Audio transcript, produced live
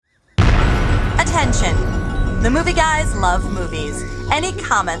Attention! The movie guys love movies. Any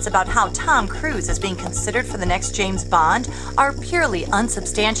comments about how Tom Cruise is being considered for the next James Bond are purely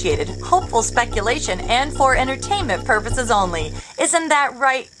unsubstantiated, hopeful speculation, and for entertainment purposes only. Isn't that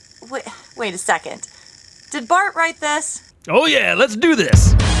right? Wait a second. Did Bart write this? Oh yeah, let's do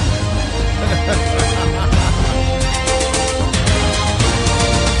this.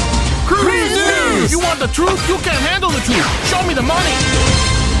 Cruise News! You want the truth? You can't handle the truth. Show me the money.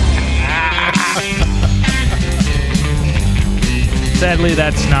 Sadly,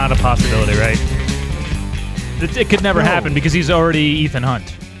 that's not a possibility, right? It could never happen because he's already Ethan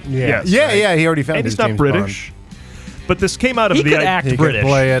Hunt. Yeah, Yes, right. yeah, he already found And his he's not James British. Bond. But this came out of He the could act He British. could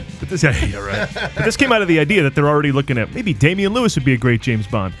play it. But this, yeah, right. But this came out of the idea that they're already looking at maybe Damian Lewis would be a great James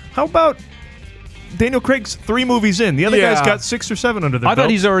Bond. How about Daniel Craig's 3 movies in? The other guy's got 6 or 7 under their belt. I thought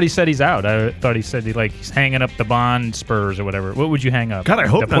he's already said he's out. I thought he said he's hanging up the Bond spurs or whatever. What would you hang up? God, I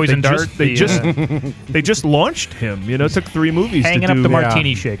hope the not. poison dart. They just launched him. You know, it took 3 movies hanging to do up the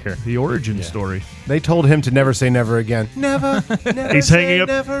martini shaker. the origin story. They told him to never say never again. Never, never. He's say hanging up.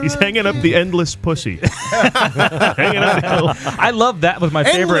 never He's hanging up the endless pussy. Hanging up. I love that. Was my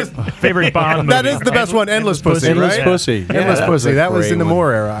favorite Bond movie. That is the best one. Endless pussy, Endless right? pussy. Yeah, Endless pussy. that's a That was great in the one.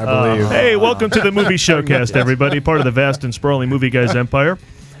 Moore era, I believe. Hey, welcome to the movie showcast, everybody. Part of the vast and sprawling movie guys empire.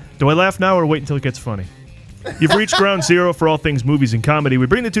 Do I laugh now or wait until it gets funny? You've reached ground zero for all things movies and comedy. We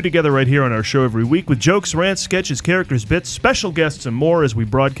bring the two together right here on our show every week with jokes, rants, sketches, characters, bits, special guests, and more as we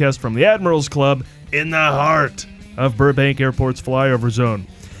broadcast from the Admirals Club in the heart of Burbank Airport's flyover zone.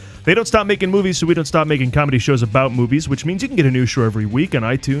 They don't stop making movies, so we don't stop making comedy shows about movies, which means you can get a new show every week on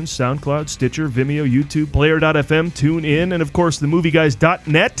iTunes, SoundCloud, Stitcher, Vimeo, YouTube, Player.fm, TuneIn, and of course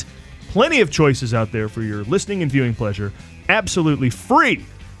themovieguys.net. Plenty of choices out there for your listening and viewing pleasure. Absolutely free.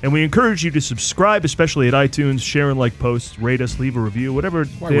 And we encourage you to subscribe, especially at iTunes, share and like posts, rate us, leave a review, whatever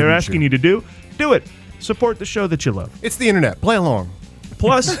they're asking you to do. Do it. Support the show that you love. It's the internet. Play along.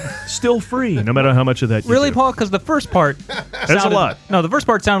 Plus, still free, no matter how much of that you Really, do. Paul? Because the first part That's a lot. No, the first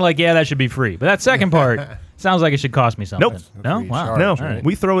part sounded like, yeah, that should be free. But that second part sounds like it should cost me something. Nope. No? Free Wow. charge. No, All right.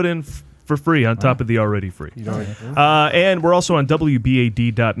 we throw it in for free on top of the already free. And we're also on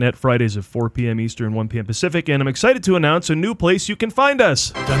WBAD.net Fridays at 4 p.m. Eastern, 1 p.m. Pacific. And I'm excited to announce a new place you can find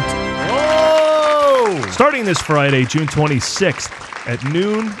us. Oh! Starting this Friday, June 26th at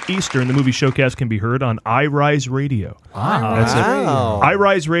noon Eastern, the movie showcast can be heard on iRise Radio. That's it.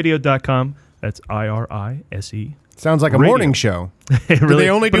 iRiseradio.com. That's IRISE. Sounds like a Radio. morning show. It Do really- they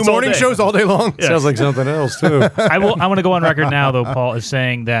only but do it's all morning day. shows all day long? Yeah. Sounds like something else, too. I want to go on record now, though, Paul, as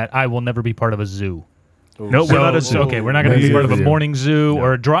saying that I will never be part of a zoo. No, we're not a zoo. Okay, we're not going to be Maybe part of a zoo. morning zoo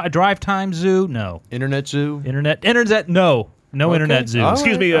or a drive time zoo. No. Internet zoo? Internet, no. No internet zoo. All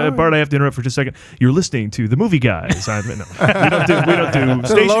Excuse me, right. Bart, I have to interrupt for just a second. You're listening to The Movie Guys. We don't do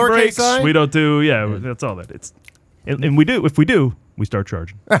station lowercase breaks. I? We don't do, that's all that. It's, and we do, if we do, we start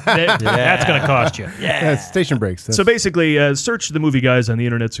charging. That's going to cost you. Yeah, it's station breaks. So basically, search The Movie Guys on the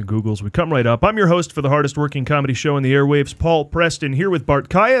internets and Googles. We come right up. I'm your host for the hardest working comedy show in the airwaves, Paul Preston, here with Bart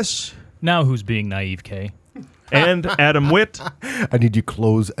Caius Now who's being naive, Kay? and Adam Witt. I need your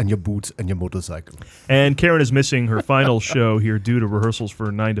clothes and your boots and your motorcycle. And Karen is missing her final show here due to rehearsals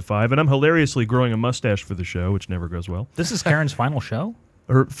for 9 to 5. And I'm hilariously growing a mustache for the show, which never goes well. This is Karen's final show?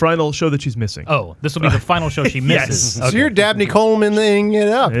 Her final show that she's missing. Oh, this will be the final show she misses. Yes. So you're Dabney Coleman-ing it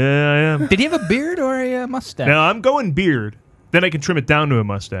up. Yeah, I am. Did he have a beard or a mustache? Now, I'm going beard. Then I can trim it down to a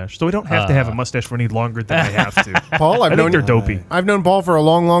mustache. So I don't have to have a mustache for any longer than I have to. Paul, I think they're dopey. I've known Paul for a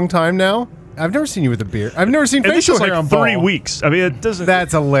long, long time now. I've never seen you with a beard. I've never seen And this facial is hair like on 3 Paul. weeks. I mean, it doesn't...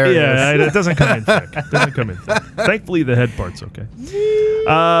 That's hilarious. Yeah, it doesn't come in thick. Thankfully, the head part's okay.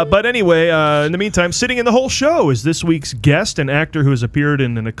 But anyway, in the meantime, sitting in the whole show is this week's guest, an actor who has appeared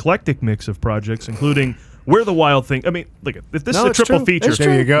in an eclectic mix of projects, including Where the Wild Things... I mean, look, if this is a it's triple true. feature, It's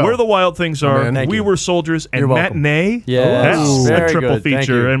There you go. Where the Wild Things Are, in. Thank We you. Were Soldiers, and You're welcome. Matinee. Yes. That's Very a triple good. Thank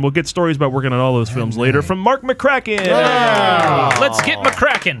feature, you. and we'll get stories about working on all those films later from Mark McCracken. Let's get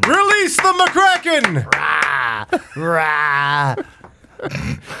McCracken. Release the McCracken!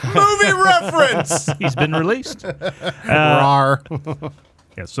 Movie reference! He's been released. Rar.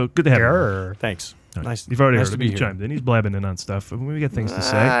 Yeah, so good to have you. Thanks. Nice. You've already nice heard to him. be He here. chimed in. He's blabbing in on stuff. We got things to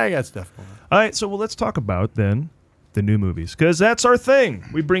say. I got stuff going on. All right, so let's talk about then the new movies, because that's our thing.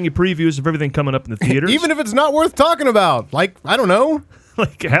 We bring you previews of everything coming up in the theaters. Even if it's not worth talking about. Like, I don't know.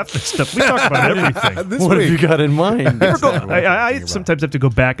 like half the stuff we talk about everything. This What week. have you got in mind? I sometimes have to go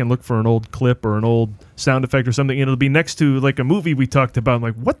back and look for an old clip or an old sound effect or something, and it'll be next to like a movie we talked about. I'm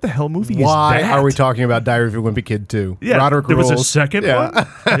like, what the hell movie Why is that? are we talking about Diary of a Wimpy Kid 2? Yeah, Roderick there was a Rules. second one.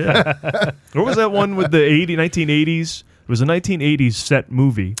 Yeah. What was that one with the 1980s? It was a 1980s set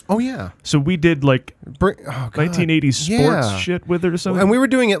movie. Oh yeah. So we did like 1980s sports shit with it or something. And we were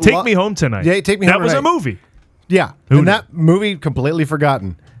doing it. Take Me Home Tonight. Yeah, Take Me Home That was a Tonight. movie. Yeah, Who and knew? that movie completely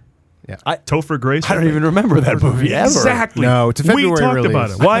forgotten. Yeah, Topher Grace. I don't even remember that movie ever. Exactly. No, it's a February We talked release.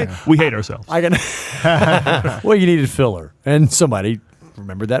 about it. Why? We hate ourselves. Well, you needed filler, and somebody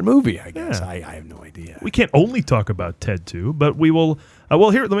remembered that movie. I guess Yeah. I have no idea. We can't only talk about Ted 2, but we will. Well,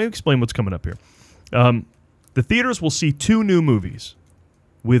 here, let me explain what's coming up here. The theaters will see 2 new movies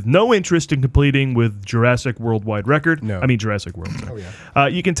with no interest in completing with Jurassic Worldwide Record. No. I mean Jurassic World. Oh yeah.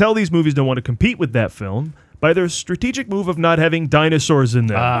 You can tell these movies don't want to compete with that film by their strategic move of not having dinosaurs in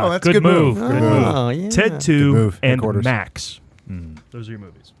them. Oh, that's good a good move. move. Good move. Oh, yeah. Ted 2 move. and Headquarters. Max. Those are your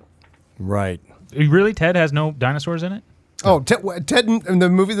movies. Right. Really? Ted has no dinosaurs in it? Oh, Ted and the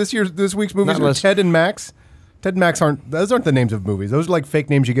movie this week's movies Not were unless- Ted and Max. Ted and Max aren't the names of movies. Those are like fake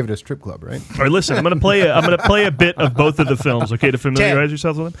names you give at a strip club, right? All right, listen. I'm gonna play a bit of both of the films, okay, to familiarize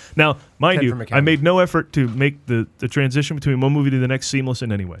yourselves with them. Now, mind Ted you, from McCracken. I made no effort to make the transition between one movie to the next seamless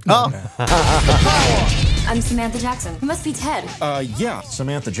in any way. Oh, I'm Samantha Jackson. You must be Ted. Yeah,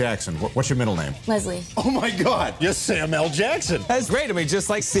 Samantha Jackson. What's your middle name? Leslie. Oh my God, you're Sam L. Jackson. That's great. I mean, just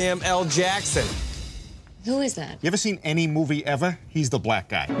like Sam L. Jackson. Who is that? You ever seen any movie ever? He's the black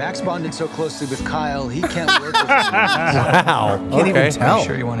guy. Max bonded so closely with Kyle, he can't work with Wow. can't even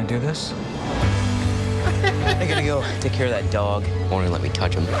tell. you want to do this? I gotta go take care of that dog. Won't even let me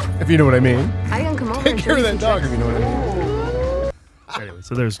touch him. if you know what I mean. I can come over Take and care show of you that some dog, tricks. if you know what I mean. Anyway,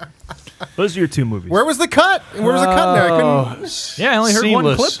 so those are your 2 movies. Where was the cut? Where was the cut there? I couldn't. Yeah, I only heard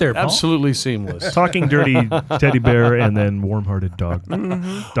one clip there, Paul. Absolutely seamless. Talking Dirty Teddy Bear and then Warm-Hearted Dog.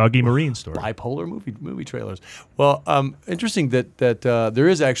 Doggy Marine story. Bipolar movie trailers. Well, interesting that there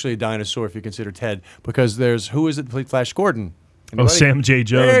is actually a dinosaur if you consider Ted, because there's who is it that played Flash Gordon? Oh, Sam J.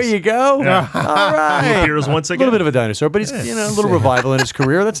 Jones. There you go. All right. He appears once A again. little bit of a dinosaur, but he's a little revival in his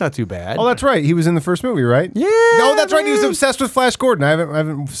career. That's not too bad. Oh, that's right. He was in the first movie, right? Yeah, Oh, that's right. He was man. obsessed with Flash Gordon. I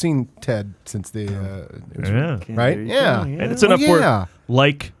haven't seen Ted since the. It was- Yeah. Right. There you Yeah. go, yeah. And it's enough Oh, for yeah.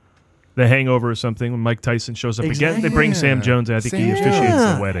 like The Hangover or something when Mike Tyson shows up again. They bring Sam Jones. I think he Sam officiates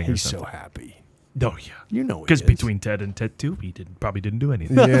Yeah. the wedding. He's or so something. happy. Oh yeah. You know, Because he is. between Ted and Ted 2, he probably didn't do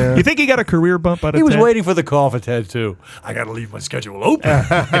anything. Yeah. You think he got a career bump out of He was Ted? waiting for the call for Ted too. I got to leave my schedule open.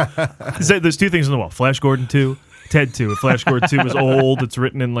 There's 2 things on the wall: Flash Gordon 2, Ted 2. If Flash Gordon 2 was old, it's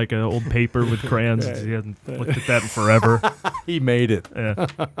written in like an old paper with crayons. He hasn't looked at that in forever. He made it.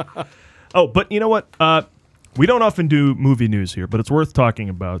 Oh, but you know what? We don't often do movie news here, but it's worth talking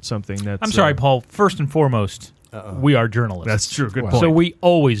about something that's. I'm sorry, Paul. First and foremost, we are journalists. That's true. Good point. So we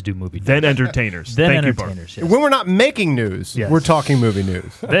always do movie news. Then entertainers. Then Thank you, Bart. entertainers, yes. When we're not making news, Yes. we're talking movie news.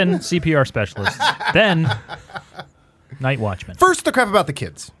 Then CPR specialists. Then night watchman. First, the crap about the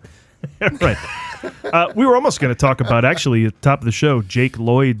kids. Right. We were almost going to talk about, actually, at the top of the show, Jake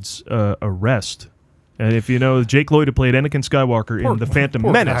Lloyd's arrest. And if you know, Jake Lloyd, who played Anakin Skywalker in The Phantom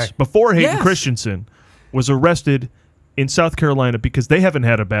poor Menace, guy. before Hayden Yes. Christensen, was arrested in South Carolina because they haven't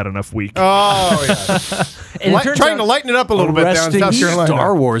had a bad enough week. Oh, yeah. And it turns Trying out, to lighten it up a little bit down in Arresting South Carolina.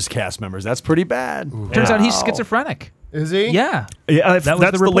 Star Wars cast members. That's pretty bad. turns out he's schizophrenic. Is he? Yeah. Yeah, That was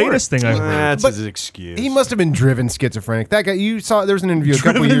that's the the report. latest thing I've heard. That's But his excuse. He must have been driven schizophrenic. That guy, you saw, there was an interview a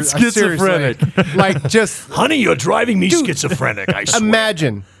couple Driven years schizophrenic. seriously. Like, just Honey, you're driving me schizophrenic. I swear.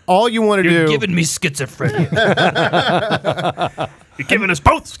 imagine all you want to You're do. giving me schizophrenia. You're giving us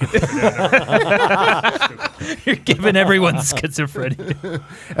both. You're giving everyone schizophrenia.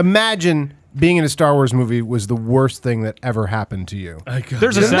 Imagine being in a Star Wars movie was the worst thing that ever happened to you.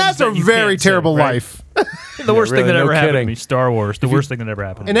 There's a And sense that's a that you very can't say, terrible right? life. The worst really, thing that no ever happened to kidding. me, Star Wars. The worst thing that ever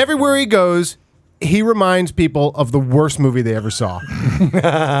happened to And me. everywhere he goes, he reminds people of the worst movie they ever saw.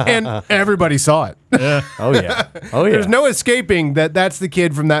 And everybody saw it. Oh yeah. Oh yeah. There's no escaping that that's the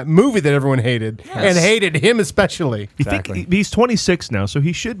kid from that movie that everyone hated. And hated him especially. You think he's 26 now, so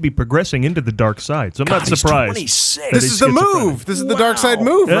he should be progressing into the dark side. So I'm not he's surprised. 26. that This he's is the schizophrenic. move. This is the dark side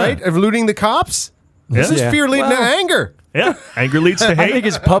move, Yeah. right? Of looting the cops. This is Yeah. fear leading to Well- anger. Yeah, anger leads to I think hate.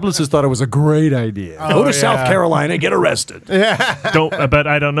 his publicist thought it was a great idea. Go to South Carolina, get arrested. But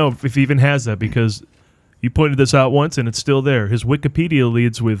I don't know if he even has that because you pointed this out once and it's still there. His Wikipedia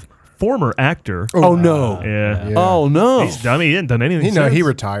leads with former actor. Oh no. Yeah. Oh no. He hadn't done anything. You know, since. he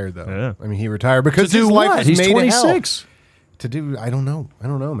retired though. Yeah. I mean, he retired because To do his life what? was He's made 26. to do. I don't know,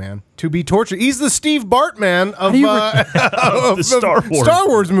 man. To be tortured. He's the Steve Bartman of, Of the Star Wars. Star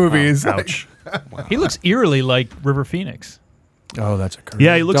Wars movies. Ouch. He looks eerily like River Phoenix. Oh, that's a curse.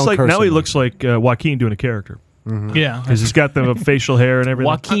 Yeah, he looks Don't like curse now he him. looks like Joaquin doing a character Yeah. because he's got the facial hair and everything.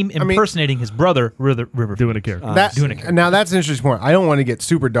 Joaquin impersonating his brother, River doing a Phoenix. character. That, doing it. now that's an interesting point. I don't want to get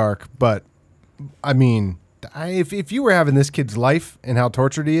super dark, but I mean, if you were having this kid's life and how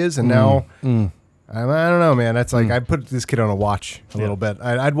tortured he is, and now I don't know, man. That's like I'd put this kid on a watch a little bit.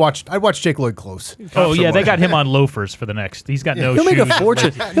 I'd watch Jake Lloyd close. Oh yeah, they got him on loafers for the next. He's got no He'll shoes. make a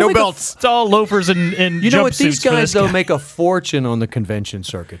fortune. No belts. It's all loafers and You know what? These jumpsuits for guys this though guy. make a fortune on the convention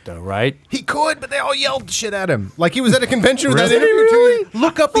circuit, though, right? He could, but they all yelled shit at him. Like he was at a convention with that interview.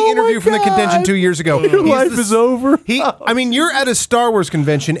 Look up the interview from the convention 2 years ago. Your life is over. I mean, you're at a Star Wars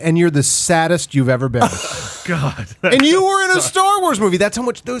convention and you're the saddest you've ever been. God. And you were in a Star Wars movie. That's how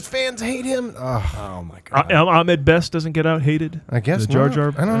much those fans hate him. Oh my god. Ahmed Best doesn't get out hated. I guess The Jar not.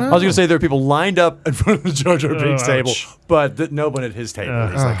 Jar. I don't know. I was going to say there are people lined up in front of the Jar Jar Binks table, ouch. but no one at his table.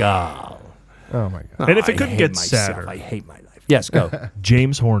 He's like, Oh my god. And if it I couldn't hate get myself. sadder. I hate my life. Yes, go.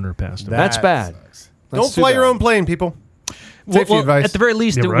 James Horner passed away. That's bad. Don't too fly your bad. own plane, people. Well, Safety advice. at the very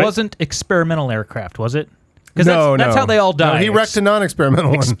least, Yeah, it right? wasn't experimental aircraft, was it? Because No, that's how they all No, died. he wrecked a non-experimental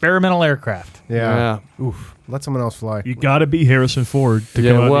one. Experimental aircraft. Yeah. Oof. Let someone else fly. You got to be Harrison Ford to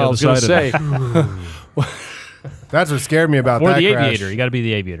Yeah, come out well, I the was other going to side of say. That's what scared me about Or that the crash. aviator. You got to be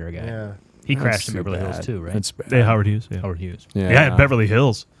the aviator guy. Yeah. He crashed in too Beverly Hills bad. too, right? That's bad. it. Howard Hughes. Yeah. Howard Hughes. Yeah, Beverly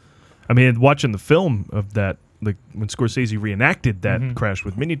Hills. I mean, watching the film of that, like when Scorsese reenacted that crash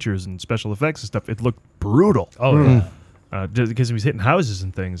with miniatures and special effects and stuff, it looked brutal. Oh yeah. Just because he was hitting houses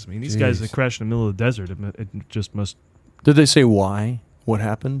and things. I mean, these guys that crashed in the middle of the desert, it just must. Did they say why? What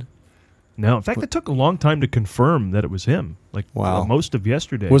happened? No, in fact, it took a long time to confirm that it was him. Like Wow. most of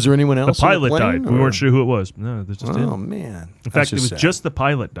yesterday. Was there anyone else? The pilot in the plane, died. We or- weren't sure who it was. No, there's just Oh him. man! In fact, it was just the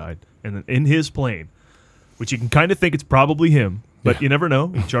pilot died, and in his plane, which you can kind of think it's probably him, but you never know.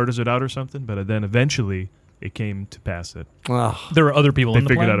 He charters it out or something. But then eventually, it came to pass that There were other people they in the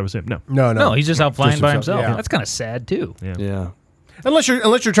figured plane. out it was him. No, No, he's just out flying by himself, himself. yeah. That's kind of sad too. Yeah. Unless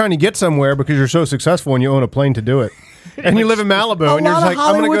you're trying to get somewhere because you're so successful and you own a plane to do it, and you live in Malibu and you're just like,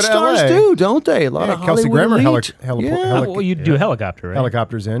 I'm going to go to stars LA. do, don't they? A lot Yeah, of Kelsey Hollywood Grammer elite. Well, you do a helicopter, right?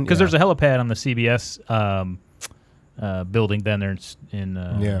 helicopters in Because there's a helipad on the CBS building down there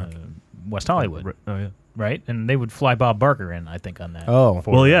in West Hollywood, Oh yeah. right? And they would fly Bob Barker in, I think, on that. Oh.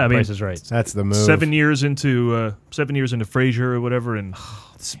 for Well, yeah, I mean, Price is Right. That's the move. 7 years into Frasier or whatever, and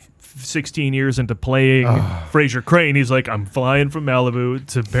 16 years into playing Frasier Crane, he's like, I'm flying from Malibu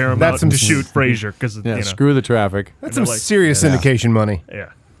to Paramount That's some to shoot Frasier because Yeah, you know, screw the traffic. That's And some they're like- serious syndication money.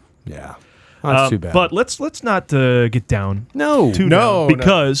 yeah. Yeah, that's too bad. But let's not get down no, too No, down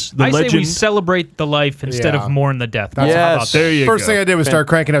because the I say we legend. celebrate the life instead Yeah. of mourn the death. That's- How about Yes. that? There you First go. thing I did was start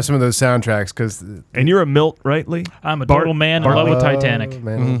cranking up some of those soundtracks because And you're a Milt, right, Lee? I'm a total man in love with Titanic.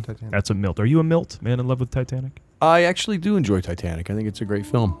 That's a Milt. Are you a Milt? Man in love with Titanic? I actually do enjoy Titanic. I think it's a great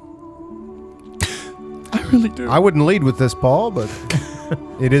film. I wouldn't lead with this, Paul, but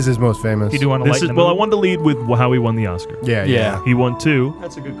it is his most famous. You do want to lighten the Well, I mood? wanted to lead with how he won the Oscar. Yeah. He won 2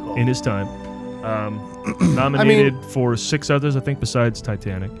 That's a good call. in his time. Nominated for 6 others, I think, besides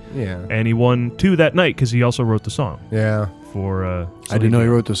Titanic. Yeah. And he won 2 that night because he also wrote the song Yeah. for. I didn't know he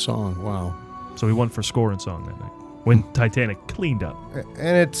wrote the song. Wow. So he won for score and song that night when Titanic cleaned up.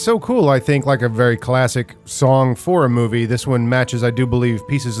 And it's so cool, I think, like a very classic song for a movie. This one matches, I do believe,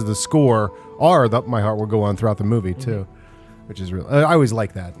 pieces of the score are that My Heart Will Go On throughout the movie, too. Which is real. I always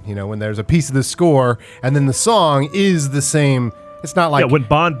like that, when there's a piece of the score and then the song is the same. It's not like... Yeah, when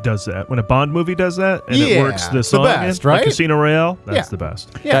Bond does that, when a Bond movie does that, and it Yeah, works the the song best, in, like right? Casino Royale, that's Yeah. the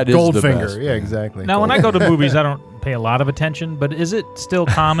best. Yeah, That is the Goldfinger. best. Yeah, exactly. Now, when I go to movies, I don't pay a lot of attention, but is it still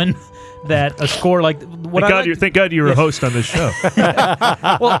common that a score like what Thank God you're a host on this show.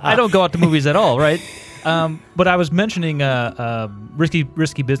 Well, I don't go out to movies at all, right? But I was mentioning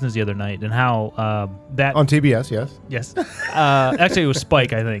risky business the other night and how that On TBS, yes. yes, actually it was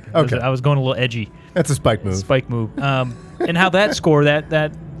Spike, I think. Okay. I was going a little edgy. That's a Spike move. Spike move. And how that score,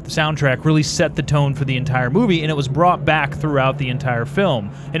 that soundtrack really set the tone for the entire movie, and it was brought back throughout the entire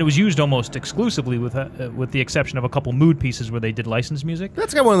film, and it was used almost exclusively with the exception of a couple mood pieces where they did licensed music.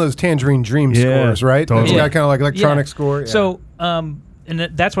 That's got one of those Tangerine Dream Yeah, scores, right? totally. It's Yeah. got kind of like electronic Yeah. score. Yeah. So, and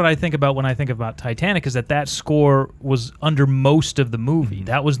that's what I think about when I think about Titanic, is that score was under most of the movie.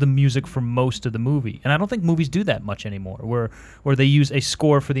 That was the music for most of the movie. And I don't think movies do that much anymore, where they use a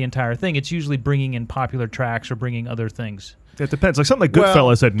score for the entire thing. It's usually bringing in popular tracks or bringing other things. It depends. Like something like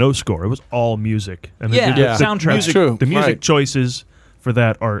Goodfellas had no score; it was all music. I mean, Yeah, the soundtrack. music, True. The music Right. choices for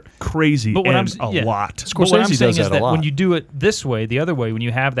that are crazy But what and yeah. lot. But what I'm Scorsese saying does is that a that lot. when you do it this way, the other way, when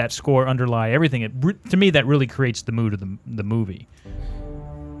you have that score underlie everything, to me that really creates the mood of the movie.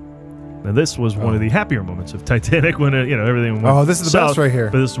 Now, this was one of the happier moments of Titanic when everything went this is the south, best right here.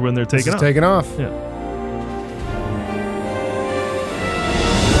 But this is when they're this taking is off. taking off. Yeah.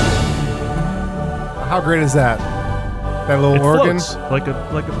 How great is that? That little It organ. floats like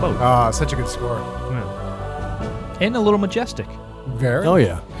a boat. Such a good score. Yeah. And a little majestic. Very. Oh,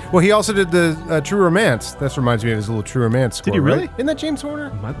 yeah. Well, he also did the True Romance. That reminds me of his little True Romance score. Did he really? Right? Isn't that James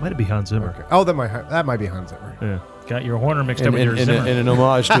Horner? Might be Hans Zimmer. Okay. Oh, that might be Hans Zimmer. Yeah. Got your Horner mixed up with your Zimmer. And an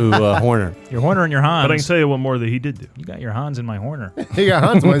homage to Horner. Your Horner and your Hans. But I can tell you one more that he did do. You got your Hans and my Horner. He got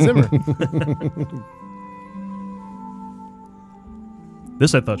Hans and my Zimmer.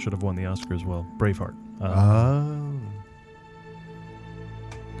 This I thought should have won the Oscar as well. Braveheart.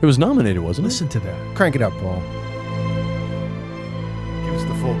 It was nominated, wasn't it? Listen to that. Crank it up, Paul. Give us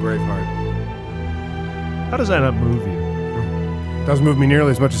the full Braveheart. How does that not move you? Doesn't move me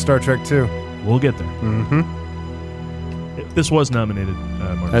nearly as much as Star Trek 2. We'll get there. Mm-hmm. This was nominated,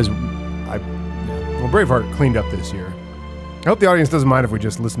 Mark. Well, Braveheart cleaned up this year. I hope the audience doesn't mind if we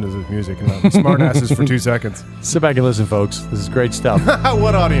just listen to his music and not smart asses for 2 seconds. Sit back and listen, folks. This is great stuff.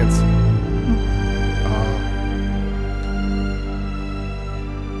 What audience?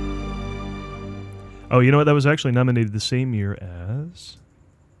 Oh, you know what? That was actually nominated the same year as...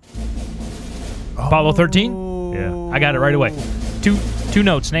 Apollo 13? Yeah. I got it right away. Two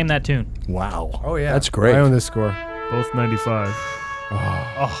notes. Name that tune. Wow. Oh, yeah. That's great. I own this score. Both 95.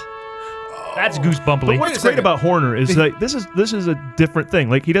 That's goosebumply. But what's great about Horner is like this is a different thing.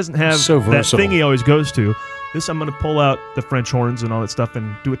 Like he doesn't have So that versatile. thing he always goes to. This I'm going to pull out the French horns and all that stuff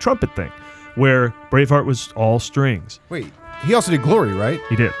and do a trumpet thing. Where Braveheart was all strings. Wait, he also did Glory, right?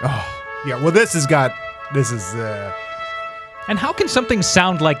 He did. Yeah, well, this is... And how can something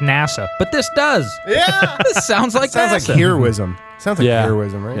sound like NASA? But this does. Yeah! This sounds like Sounds NASA. like heroism. Sounds like Yeah.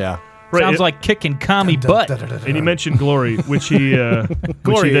 heroism, right? Yeah. Right, Sounds like kicking commie butt. And he mentioned Glory, which he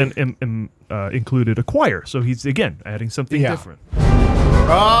then included a choir. So he's again adding something Yeah. different.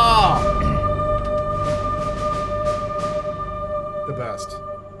 Ah! The best.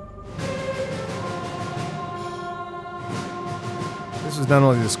 This was not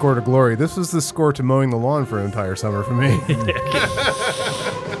only the score to Glory, this was the score to mowing the lawn for an entire summer for me.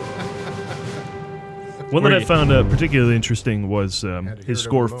 One that I found particularly interesting was his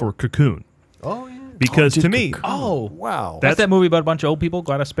score for Cocoon. Oh, yeah. Because to me, Oh, Wow. that's that movie about a bunch of old people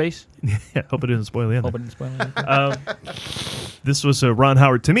go out of space? yeah, hope it didn't spoil the ending. Hope it didn't spoil anything. This was Ron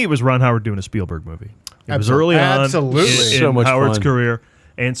Howard. To me, it was Ron Howard doing a Spielberg movie. It was early on Absolutely. in So much Howard's fun. career.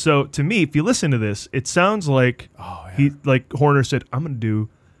 And so, to me, if you listen to this, it sounds like Horner said, "I'm going to do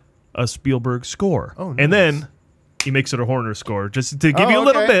a Spielberg score," Oh, and nice. then he makes it a Horner score just to give you a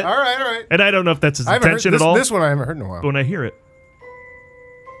little bit. All right. And I don't know if that's his I haven't heard intention this, at all. This one I haven't heard in a while. But when I hear it,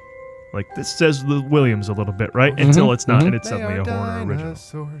 like this says Williams a little bit, right? Until it's not, and it's suddenly a Horner original.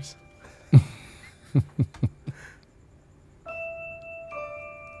 Dinosaurs.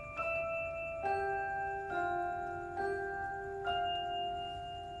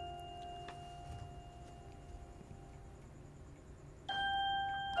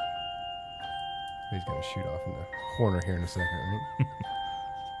 He's going to shoot off in the Horner here in a second, right?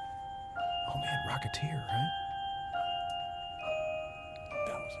 Oh, man, Rocketeer, right?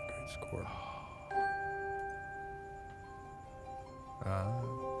 That was a great score.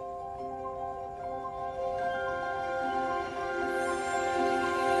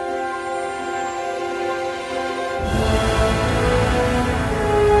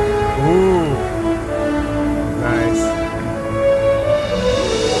 Ooh. Nice.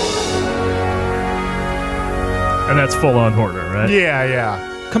 And that's full on Horner, right? Yeah.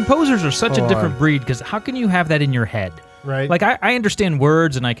 Composers are such Hold a different on. breed because how can you have that in your head? Right. Like I understand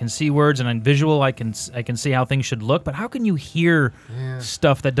words and I can see words and I'm visual. I can see how things should look, but how can you hear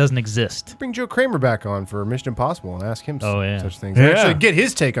stuff that doesn't exist? Bring Joe Kramer back on for Mission Impossible and ask him such things. Yeah. Actually, get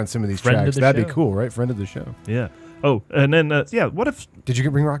his take on some of these Friend of tracks. the That'd show. be cool, right? Friend of the show. Yeah. Oh, and then what if Did you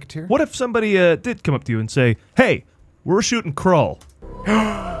bring Rocketeer? what if somebody did come up to you and say, "Hey, we're shooting Krull."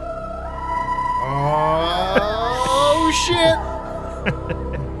 Oh, shit.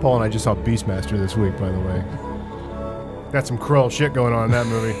 Paul and I just saw Beastmaster this week, by the way. Got some Krull shit going on in that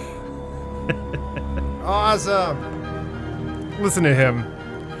movie. Awesome. Listen to him.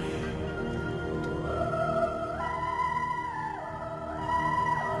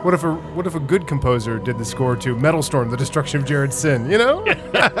 What if a good composer did the score to Metal Storm: The Destruction of Jared Sin, you know?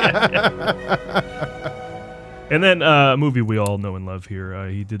 And then a movie we all know and love here.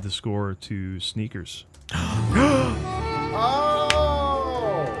 He did the score to Sneakers.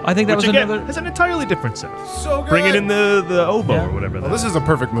 I think that Which was again another. has an entirely different sound. So good. Bringing in the oboe Yeah. or whatever. Well, that this is a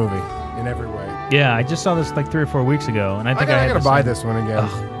perfect movie in every way. Yeah, I just saw this like 3 or 4 weeks ago, and I think I gotta had buy the this one again.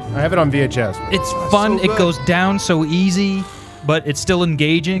 I have it on VHS. It's fun. so It good. goes down so easy, but it's still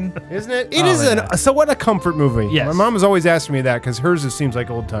engaging. Isn't it? It is so what a comfort movie. Yes. My mom has always asked me that because hers just seems like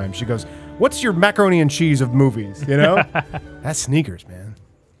old times. She goes, "What's your macaroni and cheese of movies?" You know, that's Sneakers, man.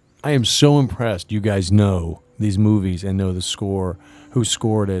 I am so impressed you guys know these movies and know the score, who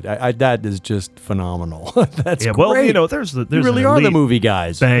scored it. That is just phenomenal. That's yeah, great. well, you know, there's you really are the movie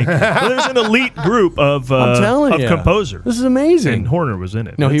guys. Thank you. Well, there's an elite group of I'm telling you. composers. This is amazing. And Horner was in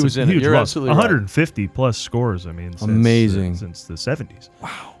it. No, he That's was a in it. huge You're loss. absolutely right. 150 plus scores. I mean, amazing since the 70s.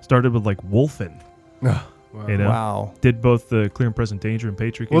 Wow. Started with like Wolfen. Wow. You know? Wow. Did both the Clear and Present Danger and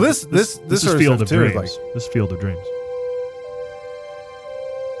Patriot. Well, Games. this is sort of Field stuff of too is Dreams. This is Field of Dreams.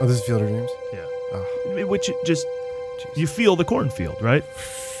 Oh, this is Field of Dreams? Yeah. Oh. Which just you feel the cornfield, right?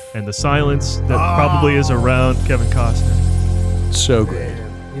 And the silence that probably is around Kevin Costner. So great.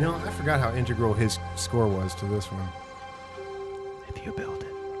 You know, I forgot how integral his score was to this one. If you build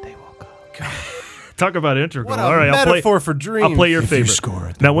it, they will come. Talk about integral. What a All right, metaphor for dreams. I'll play your If favorite. you score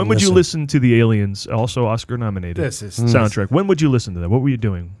it, Now, when would you listen. listen to the Aliens, also Oscar nominated This is soundtrack? When would you listen to that? What were you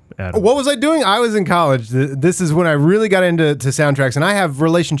doing, Adam? What was I doing? I was in college. This is when I really got into soundtracks, and I have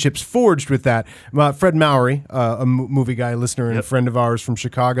relationships forged with that. Fred Mowry, a movie guy, listener, and a friend of ours from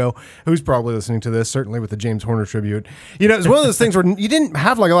Chicago, who's probably listening to this, certainly with the James Horner tribute. You know, it's one of those things where you didn't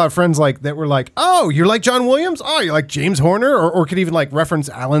have like a lot of friends like that were like, oh, you're like John Williams? Oh, you're like James Horner? Or could even like reference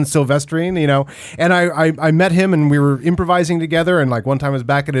Alan Silvestrine, you know? And I met him, and we were improvising together, and like one time I was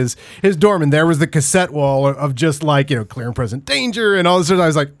back at his dorm, and there was the cassette wall of just like, you know, Clear and Present Danger and all this. I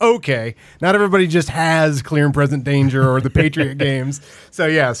was like, okay, not everybody just has Clear and Present Danger or the Patriot Games. So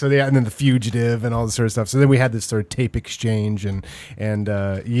yeah, and then The Fugitive and all this sort of stuff. So then we had this sort of tape exchange and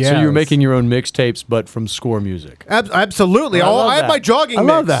yeah. So you were making your own mixtapes, but from score music. Absolutely. I had my jogging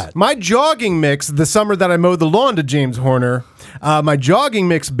mix. I love that. My jogging mix the summer that I mowed the lawn to James Horner. My jogging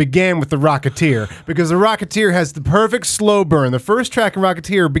mix began with The Rocketeer because The Rocketeer has the perfect slow burn. The first track in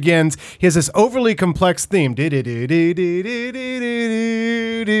Rocketeer begins, he has this overly complex theme.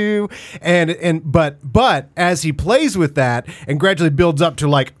 But as he plays with that and gradually builds up to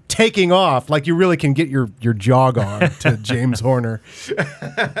like taking off, like you really can get your jog on to James Horner.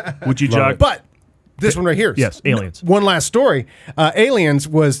 Would you jog? But this one right here. Yes, Aliens. One last story. Aliens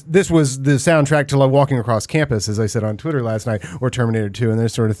was the soundtrack to Walking Across Campus, as I said on Twitter last night, or Terminator 2 and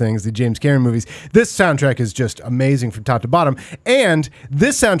those sort of things, the James Cameron movies. This soundtrack is just amazing from top to bottom. And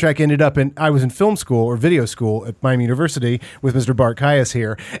this soundtrack ended up I was in film school or video school at Miami University with Mr. Bart Caius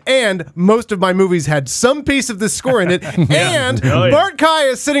here. And most of my movies had some piece of this score in it. And Bart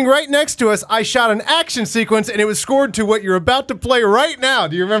Caius sitting right next to us, I shot an action sequence and it was scored to what you're about to play right now.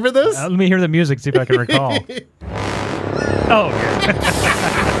 Do you remember this? Let me hear the music, see if I can recall. Oh,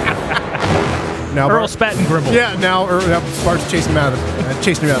 now Earl Spatten Grimble. Yeah, now Bart's chasing him out in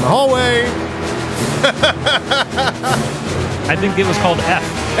the hallway. I think it was called F.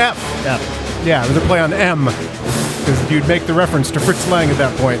 F. Yeah, it was a play on M, because you'd make the reference to Fritz Lang at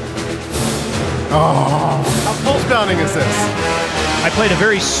that point. Oh, how pulse pounding is this? I played a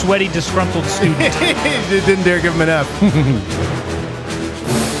very sweaty, disgruntled student. Didn't dare give him an F.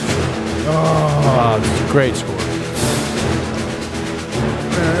 Oh, great score.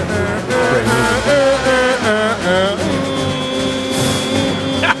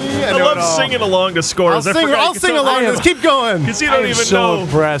 I love singing along to scores. I'll sing along to this. Keep going. Because you don't even so know.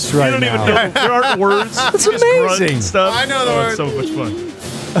 impressed right you don't now. even know. There aren't words. That's You just grunt amazing. and stuff. I know the words. It's so much fun.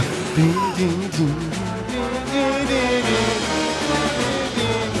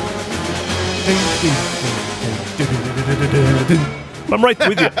 I'm right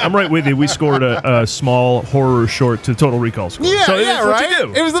with you. I'm right with you. We scored a small horror short to Total Recall score. Yeah, so yeah, it's right. What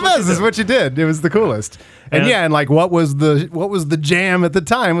you do. It was the best. It's what you did. It was the coolest. And yeah, and like what was the jam at the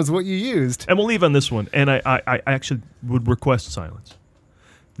time was what you used. And we'll leave on this one. And I actually would request silence.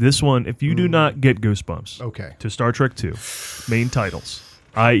 This one, if you do not get goosebumps, Okay. to Star Trek II, main titles,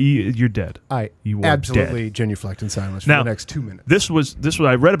 i.e., you're dead. You are absolutely dead. genuflect in silence for Now, the next 2 minutes. This was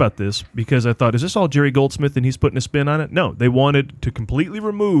I read about this because I thought, is this all Jerry Goldsmith and he's putting a spin on it? No, they wanted to completely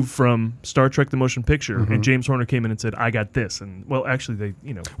remove from Star Trek the Motion Picture, and James Horner came in and said, I got this. And well, actually, they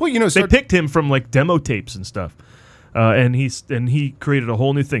picked him from like demo tapes and stuff. And he created a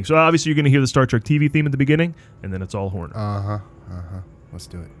whole new thing. So obviously you're going to hear the Star Trek TV theme at the beginning, and then it's all Horner. Let's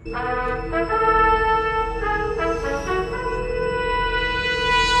do it.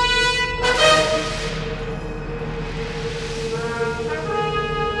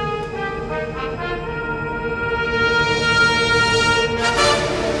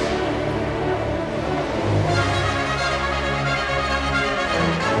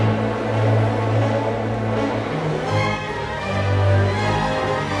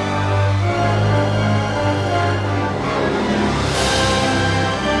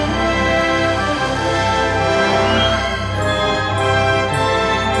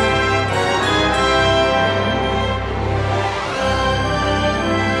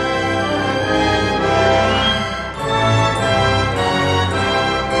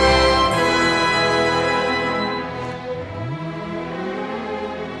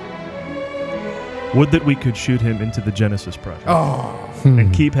 Would that we could shoot him into the Genesis Project. Oh.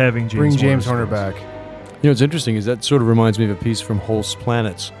 And keep having Bring James Horner back. You know what's interesting is that sort of reminds me of a piece from Holst's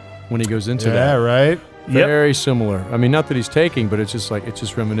Planets when he goes into that. Yeah, right? Very similar. I mean, not that he's taking, but it's just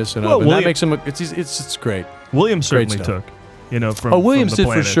reminiscent of. And that makes him. It's great. Williams certainly took. From Williams from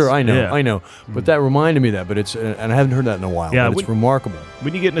the did for sure. I know. Mm. But that reminded me of that. But it's and I haven't heard that in a while. Yeah, but it's remarkable.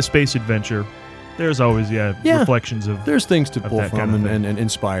 When you get in a space adventure, there's always reflections of. There's things to pull from kind of and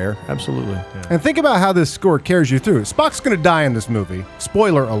inspire. Absolutely. Yeah. And think about how this score carries you through. Spock's going to die in this movie.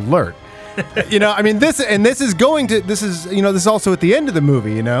 Spoiler alert. I mean, this is also at the end of the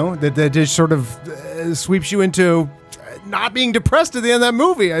movie. That just sort of sweeps you into not being depressed at the end of that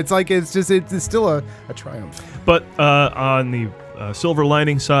movie. It's like it's still a triumph. But on the silver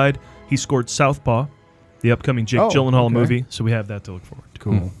lining side, he scored Southpaw, the upcoming Jake Gyllenhaal movie. So we have that to look forward to.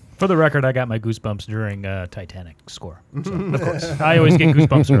 Cool. For the record, I got my goosebumps during Titanic score. So, of course, I always get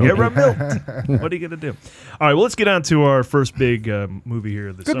goosebumps early. You're built. What are you going to do? All right, well, let's get on to our first big movie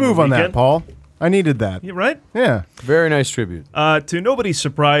here this Good summer move on weekend. that, Paul. I needed that. You right? Yeah. Very nice tribute. To nobody's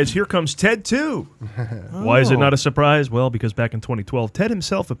surprise, here comes Ted 2. Why is it not a surprise? Well, because back in 2012, Ted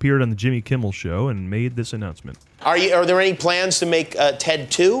himself appeared on the Jimmy Kimmel Show and made this announcement. Are there any plans to make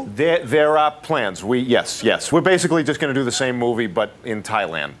Ted 2? There are plans. Yes. We're basically just going to do the same movie, but in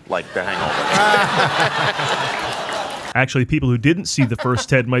Thailand, like The Hangover. Actually, people who didn't see the first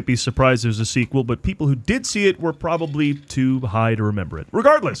Ted might be surprised there's a sequel, but people who did see it were probably too high to remember it.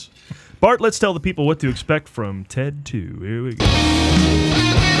 Regardless, Bart, let's tell the people what to expect from Ted 2. Here we go.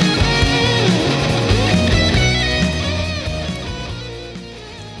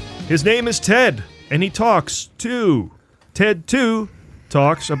 His name is Ted, and he talks too. Ted 2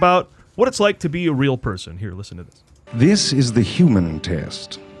 talks about what it's like to be a real person. Here, listen to this. This is the human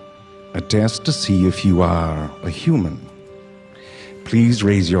test. A test to see if you are a human. Please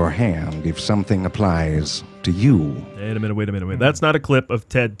raise your hand if something applies to you. Wait a minute. That's not a clip of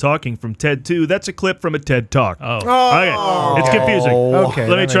Ted talking from Ted 2. That's a clip from a TED Talk. Oh. Okay. It's confusing. Okay.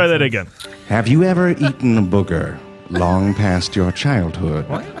 Let me try that again. Have you ever eaten a booger long past your childhood?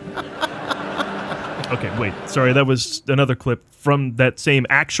 What? Okay, wait. Sorry, that was another clip from that same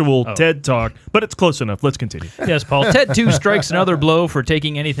actual TED Talk, but it's close enough. Let's continue. Yes, Paul. Ted 2 strikes another blow for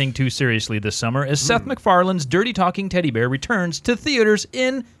taking anything too seriously this summer as Seth MacFarlane's dirty talking teddy bear returns to theaters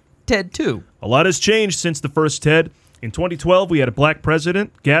in Ted 2. A lot has changed since the first Ted. In 2012, we had a black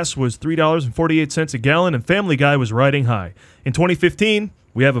president, gas was $3.48 a gallon, and Family Guy was riding high. In 2015,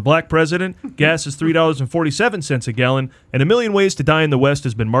 we have a black president, gas is $3.47 a gallon, and A Million Ways to Die in the West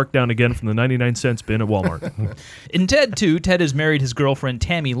has been marked down again from the 99-cent bin at Walmart. In Ted 2, Ted has married his girlfriend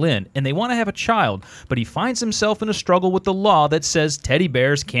Tammy Lynn, and they want to have a child, but he finds himself in a struggle with the law that says teddy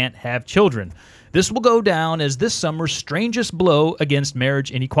bears can't have children. This will go down as this summer's strangest blow against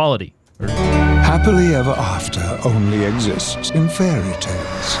marriage inequality. Happily ever after only exists in fairy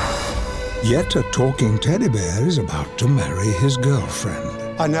tales. Yet a talking teddy bear is about to marry his girlfriend.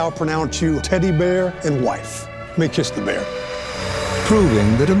 I now pronounce you teddy bear and wife. May kiss the bear.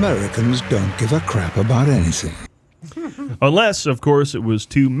 Proving that Americans don't give a crap about anything. Unless, of course, it was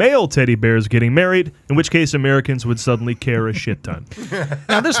two male teddy bears getting married, in which case Americans would suddenly care a shit ton.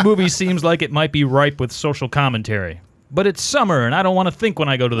 Now, this movie seems like it might be ripe with social commentary. But it's summer, and I don't want to think when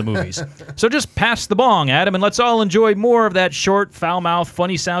I go to the movies. So just pass the bong, Adam, and let's all enjoy more of that short, foul-mouthed,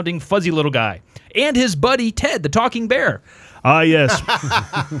 funny-sounding, fuzzy little guy. And his buddy, Ted, the talking bear. Ah, yes.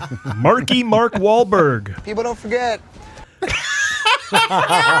 Mark Wahlberg. People don't forget.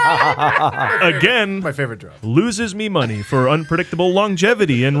 Again, My favorite drug. loses me money for unpredictable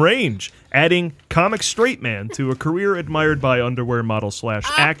longevity and range, adding comic straight man to a career admired by underwear model /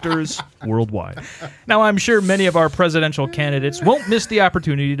 actors worldwide. Now, I'm sure many of our presidential candidates won't miss the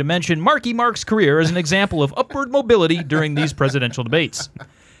opportunity to mention Mark's career as an example of upward mobility during these presidential debates.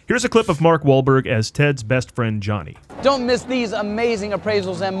 Here's a clip of Mark Wahlberg as Ted's best friend Johnny. Don't miss these amazing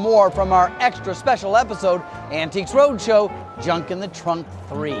appraisals and more from our extra special episode, Antiques Roadshow, Junk in the Trunk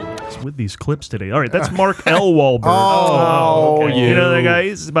 3. It's with these clips today. All right, that's Mark L. Wahlberg. Okay. You know that guy?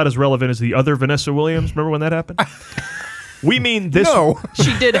 He's about as relevant as the other Vanessa Williams. Remember when that happened? We mean this. No.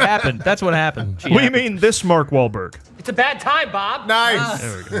 She did happen. That's what happened. We mean this Mark Wahlberg. It's a bad time, Bob. Nice.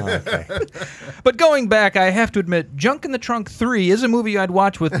 There we go. Okay. But going back, I have to admit, Junk in the Trunk 3 is a movie I'd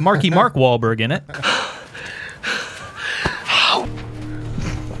watch with Mark Wahlberg in it.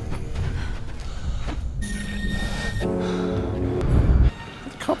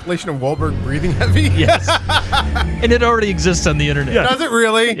 Compilation of Wahlberg breathing heavy? Yes. And it already exists on the internet. Yeah. Does it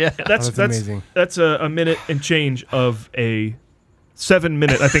really? Yeah. That's amazing. That's a minute and change of a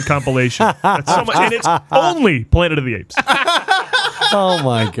 7-minute, I think, compilation. That's so much, and it's only Planet of the Apes. Oh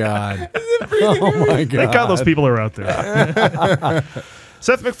my God. Isn't it pretty Oh my God! Thank God those people are out there.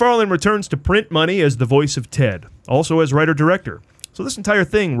 Seth MacFarlane returns to print money as the voice of Ted, also as writer-director. So this entire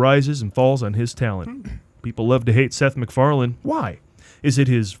thing rises and falls on his talent. People love to hate Seth MacFarlane. Why? Is it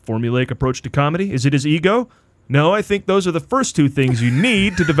his formulaic approach to comedy? Is it his ego? No, I think those are the first two things you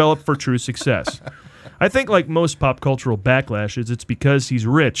need to develop for true success. I think, like most pop cultural backlashes, it's because he's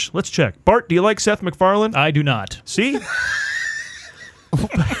rich. Let's check. Bart, do you like Seth MacFarlane? I do not. See?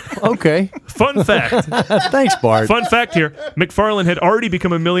 Okay. Fun fact. Thanks, Bart. Fun fact here. MacFarlane had already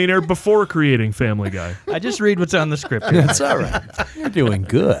become a millionaire before creating Family Guy. I just read what's on the script here. That's all right. You're doing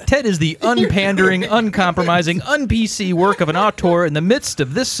good. Ted is the unpandering, uncompromising, un-PC work of an auteur in the midst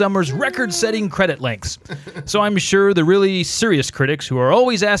of this summer's record-setting credit lengths. So I'm sure the really serious critics who are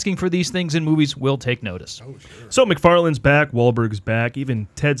always asking for these things in movies will take notice. Oh, sure. So MacFarlane's back, Wahlberg's back, even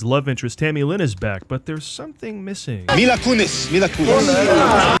Ted's love interest, Tammy Lynn, is back, but there's something missing. Mila Kunis.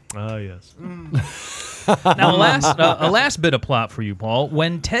 Ah, yes. Now, a last bit of plot for you, Paul.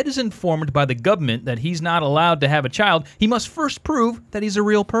 When Ted is informed by the government that he's not allowed to have a child, he must first prove that he's a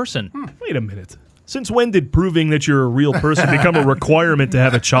real person. Wait a minute. Since when did proving that you're a real person become a requirement to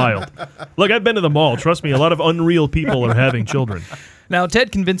have a child? Look, I've been to the mall. Trust me, a lot of unreal people are having children. Now,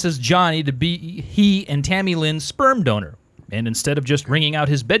 Ted convinces Johnny to be he and Tammy Lynn's sperm donor. And instead of just wringing out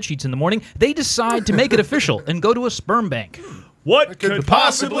his bedsheets in the morning, they decide to make it official and go to a sperm bank. What could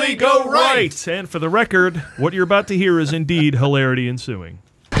possibly go right? And for the record, what you're about to hear is indeed hilarity ensuing.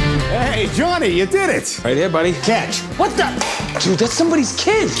 Hey, Johnny, you did it. Right here, buddy. Catch. What the? Dude, that's somebody's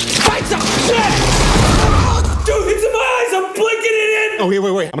kid. Fight some shit! Dude, it's in my eyes. I'm blinking it in. Oh,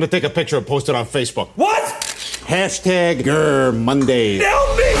 wait. I'm going to take a picture and post it on Facebook. What? Hashtag Grr Mondays.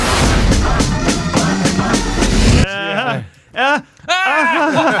 Help me!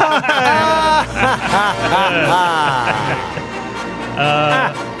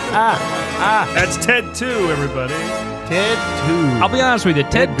 That's Ted 2, everybody. Ted 2. I'll be honest with you,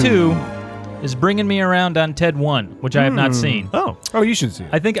 Ted 2 is bringing me around on Ted 1, which I have not seen. Oh, you should see it.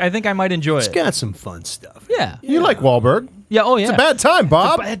 I think I might enjoy It's it. got some fun stuff. Yeah. You like Wahlberg. Yeah, oh yeah. It's a bad time,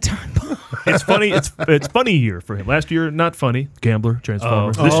 Bob. Bad time. It's funny. It's funny year for him. Last year, not funny. Gambler,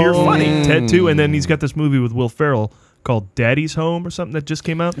 Transformers. This year, funny. Ted 2, and then he's got this movie with Will Ferrell called Daddy's Home or something that just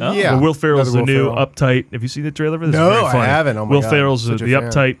came out. Oh. Yeah. Where Will Ferrell's the Another new Will Ferrell. uptight. Have you seen the trailer for this? No, It's very I funny. haven't. Oh my Will God. Ferrell's the Such a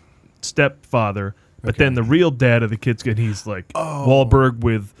fan. uptight stepfather, but then the real dad of the kid's good. He's like Wahlberg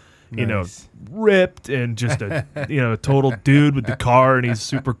with, ripped and just a total dude with the car, and he's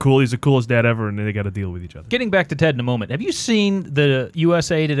super cool. He's the coolest dad ever, and then they got to deal with each other. Getting back to Ted in a moment, have you seen the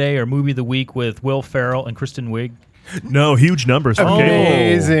USA Today or Movie of the Week with Will Ferrell and Kristen Wiig? No, huge numbers.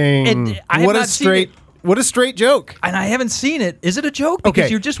 Amazing. And I have what not a seen straight it. What a straight joke. And I haven't seen it. Is it a joke? Because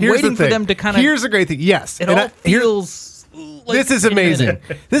you're just here's waiting the for thing. them to kind of... Here's the great thing. Yes. It And all feels... like this is in a amazing. minute.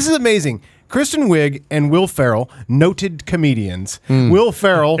 This is amazing. Kristen Wiig and Will Ferrell, noted comedians. Will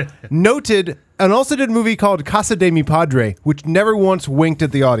Ferrell, noted, and also did a movie called Casa de Mi Padre, which never once winked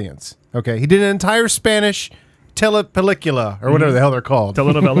at the audience. Okay, he did an entire Spanish telepelicula, or whatever the hell they're called.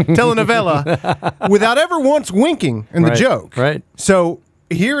 Telenovela, without ever once winking in the joke. Right. So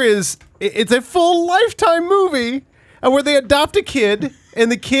here is, it's a full Lifetime movie where they adopt a kid,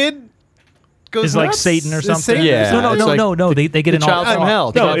 and the kid goes Is like nuts. Satan or Is something? Satan or Yeah. something? No. They get The an child au from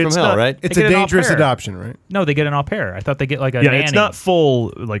hell. The No, child from it's hell, not. right? It's They a get an au dangerous pair. adoption, right? No, they get an au pair. I thought they get like a Yeah, nanny. it's not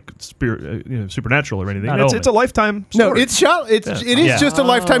full like spirit, supernatural or anything. Not It's Omen. a Lifetime No, story. it's shot. It is Yeah. just a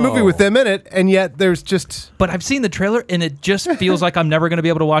Lifetime movie with them in it, and yet there's just But I've seen the trailer, and it just feels like I'm never going to be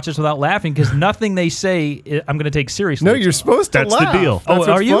able to watch this without laughing because nothing they say I'm going to take seriously. no. You're supposed to That's the laugh. deal. That's Oh, what's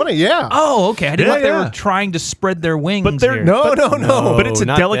are you? funny. Yeah. Oh, okay. I didn't Yeah, know they yeah. were trying to spread their wings But they're here. No. But it's a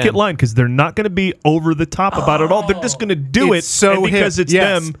not delicate them. line because they're not going to be over the top about it all. They're just going to do It's it. so and because hip. it's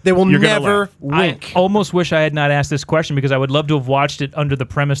Yes. them, They will you're gonna never laugh. wink. I almost wish I had not asked this question because I would love to have watched it under the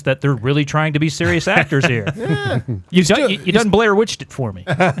premise that they're really trying to be serious actors here. You done Blair Witched it for me.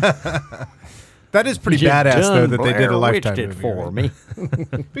 That is pretty You badass though done that they did a Blair Lifetime Witched movie. it for right?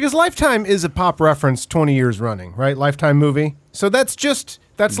 me. Because Lifetime is a pop reference 20 years running, right? Lifetime movie. So that's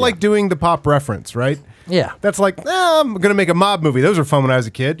like doing the pop reference, right? Yeah. That's like, I'm going to make a mob movie. Those were fun when I was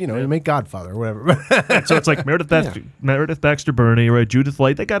a kid. You make Godfather or whatever. So it's like Meredith Baxter Burney, right? Judith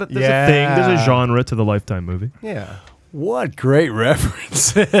Light. They got it. There's a thing. There's a genre to the Lifetime movie. Yeah. What great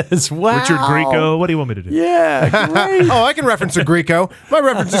references. Wow. Richard Grieco. What do you want me to do? Yeah, great. Oh, I can reference a Greco. My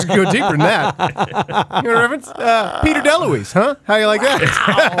references can go deeper than that. You want a reference? Peter DeLuise, huh? How you like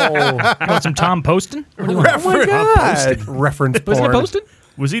that? You want some Tom Poston? What do you want? Reference. Reference Wasn't it porn. Poston?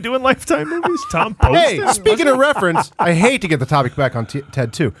 Was he doing Lifetime movies? Tom Poston? Hey, speaking of reference, I hate to get the topic back on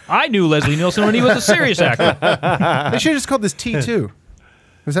Ted 2. I knew Leslie Nielsen when he was a serious actor. They should have just called this T2.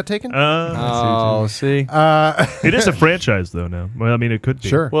 Was that taken? See. It is a franchise, though, now. Well, I mean, it could be.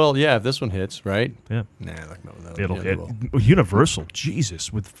 Sure. Well, yeah, if this one hits, right? Yeah. Nah, It'll hit. Universal,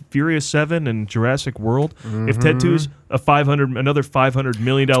 Jesus, with Furious 7 and Jurassic World. If Ted 2's another $500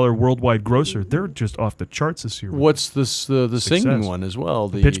 million worldwide grosser, they're just off the charts this year. What's this? The singing one as well.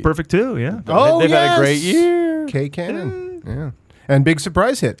 The Pitch Perfect 2, yeah. They've had a great year. K. Cannon. Yeah. And big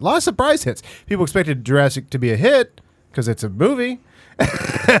surprise hit. A lot of surprise hits. People expected Jurassic to be a hit because it's a movie.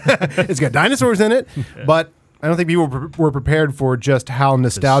 It's got dinosaurs in it, but I don't think people were prepared for just how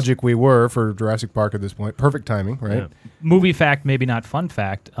nostalgic we were for Jurassic Park at this point. Perfect timing, right? Yeah. Movie fact, maybe not fun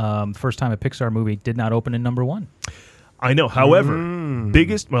fact. First time a Pixar movie did not open in number 1. I know. However, it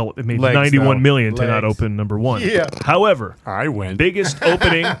made $91 million to not open number 1. Yeah. However, I win. Biggest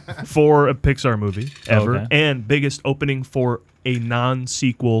opening for a Pixar movie ever, Okay. and biggest opening for a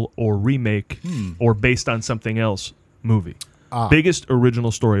non-sequel or remake or based on something else movie. Biggest original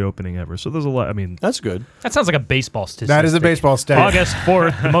story opening ever. So there's a lot. I mean, that's good. That sounds like a baseball statistic. That is a baseball stat. August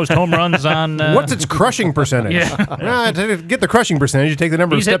 4th, the most home runs on... What's its crushing percentage? To get the crushing percentage, you take the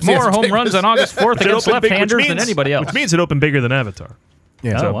number He's of hit steps. he has more to home take runs to on August 4th against left-handers than anybody else. Which means it opened bigger than Avatar.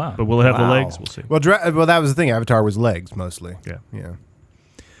 Yeah. Oh, wow. But will it have the legs? We'll see. Well, that was the thing. Avatar was legs mostly. Yeah.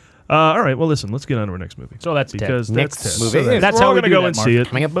 All right. Well, listen. Let's get on to our next movie. So that's because Ted. next Next movie. movie. That's we're how all we gonna do go that, and Mark. see it.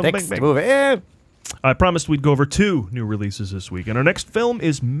 Coming up next Bang, bang. movie. I promised we'd go over 2 new releases this week, and our next film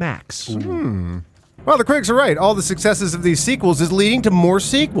is Max. Well, the critics are right. All the successes of these sequels is leading to more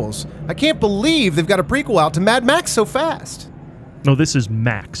sequels. I can't believe they've got a prequel out to Mad Max so fast. No, this is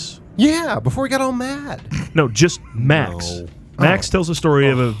Max. Yeah, before we got all mad. No, just Max. No. Max tells the story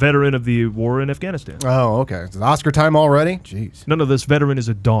of a veteran of the war in Afghanistan. Oh, okay. Is it Oscar time already? Jeez. No, this veteran is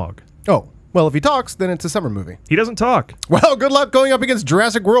a dog. Oh, well, if he talks, then it's a summer movie. He doesn't talk. Well, good luck going up against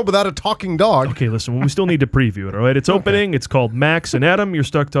Jurassic World without a talking dog. Okay, listen, we still need to preview it, all right? It's opening. It's called Max, and Adam, you're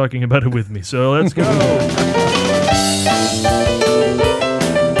stuck talking about it with me, so let's go.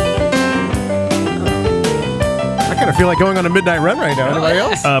 I kind of feel like going on a midnight run right now. Anybody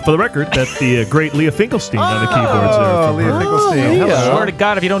else? For the record, that's the great Leah Finkelstein on the keyboards there. Oh, Leah Finkelstein. I swear to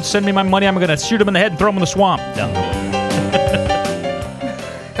God, if you don't send me my money, I'm going to shoot him in the head and throw him in the swamp.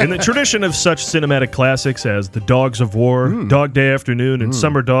 In the tradition of such cinematic classics as The Dogs of War, Dog Day Afternoon, and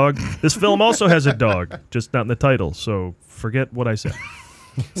Summer Dog, this film also has a dog, just not in the title, so forget what I said.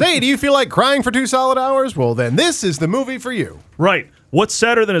 Say, do you feel like crying for 2 solid hours? Well, then this is the movie for you. Right. What's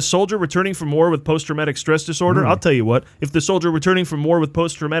sadder than a soldier returning from war with post-traumatic stress disorder? I'll tell you what. If the soldier returning from war with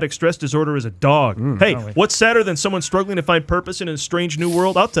post-traumatic stress disorder is a dog. Hey, what's sadder than someone struggling to find purpose in a strange new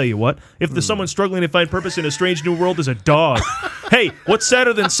world? I'll tell you what. If the someone struggling to find purpose in a strange new world is a dog. Hey, what's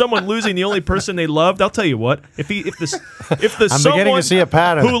sadder than someone losing the only person they loved? I'll tell you what. If the I'm beginning to see a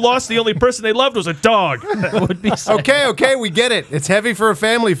pattern. who lost the only person they loved was a dog. That would be sad. Okay, we get it. It's heavy for a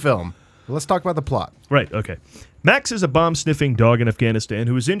family film. Let's talk about the plot. Right, okay. Max is a bomb-sniffing dog in Afghanistan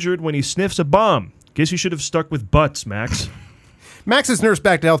who is injured when he sniffs a bomb. Guess you should have stuck with butts, Max. Max is nursed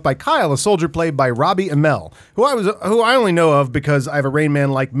back to health by Kyle, a soldier played by Robbie Amell, who I only know of because I have a Rain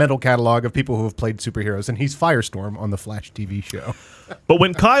Man-like mental catalog of people who have played superheroes, and he's Firestorm on the Flash TV show. But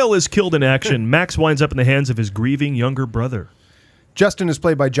when Kyle is killed in action, Max winds up in the hands of his grieving younger brother. Justin is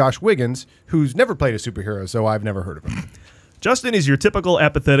played by Josh Wiggins, who's never played a superhero, so I've never heard of him. Justin is your typical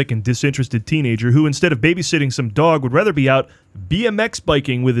apathetic and disinterested teenager who, instead of babysitting some dog, would rather be out BMX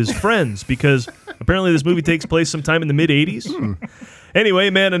biking with his friends because apparently this movie takes place sometime in the mid-'80s.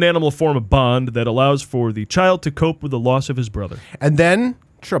 Anyway, man and animal form a bond that allows for the child to cope with the loss of his brother. And then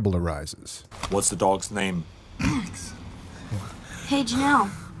trouble arises. What's the dog's name? Max. Hey, Janelle.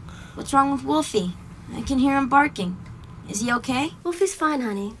 What's wrong with Wolfie? I can hear him barking. Is he okay? Wolfie's fine,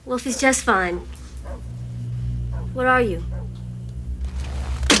 honey. Wolfie's just fine. What are you?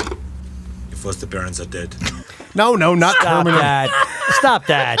 Your foster parents are dead. No, not Stop permanent. that. Stop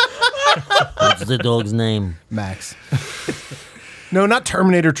that. What's the dog's name? Max. No, not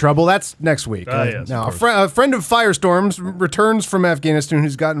Terminator trouble. That's next week. Yes, now, of a friend of Firestorm's returns from Afghanistan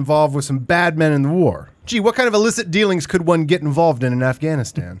who's got involved with some bad men in the war. Gee, what kind of illicit dealings could one get involved in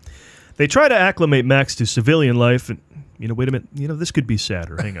Afghanistan? They try to acclimate Max to civilian life, and, wait a minute, this could be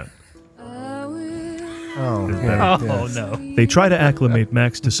sadder. Hang on. Oh, no. They try to acclimate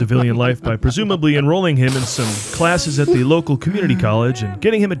Max to civilian life by presumably enrolling him in some classes at the local community college and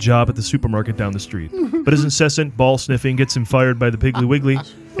getting him a job at the supermarket down the street. But his incessant ball sniffing gets him fired by the Piggly Wiggly,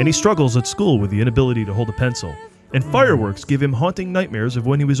 and he struggles at school with the inability to hold a pencil. And fireworks give him haunting nightmares of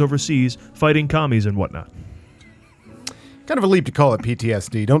when he was overseas fighting commies and whatnot. Kind of a leap to call it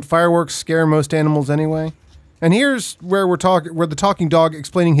PTSD. Don't fireworks scare most animals anyway? And here's where where the talking dog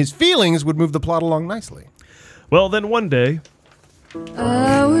explaining his feelings would move the plot along nicely. Well, then one day,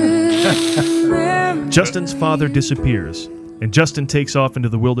 Justin's father disappears, and Justin takes off into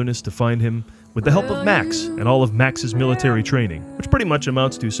the wilderness to find him with the help of Max and all of Max's military training, which pretty much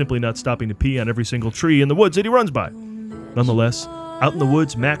amounts to simply not stopping to pee on every single tree in the woods that he runs by. Nonetheless, out in the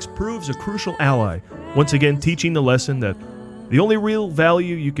woods, Max proves a crucial ally, once again teaching the lesson that the only real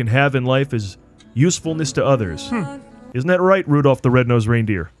value you can have in life is usefulness to others. Isn't that right, Rudolph the Red-Nosed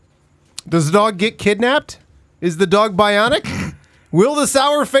Reindeer? Does the dog get kidnapped? Is the dog bionic? Will the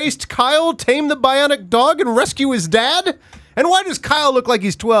sour-faced Kyle tame the bionic dog and rescue his dad? And why does Kyle look like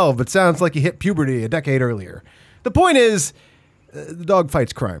he's 12 but sounds like he hit puberty a decade earlier? The point is, the dog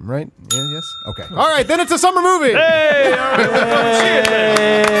fights crime, right? Yeah, yes? Okay. All right, then it's a summer movie. Hey! All right, let's see it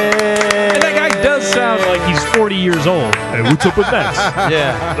then. And that guy does sound like he's 40 years old. Hey, what's up with that?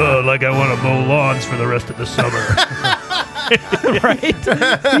 Yeah. Like I want to mow lawns for the rest of the summer.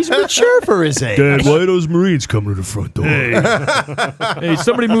 Right? He's mature for his age. Dad, why are those Marines coming to the front door? Hey,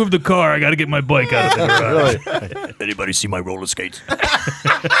 somebody move the car. I got to get my bike out of the garage. Really? Anybody see my roller skates?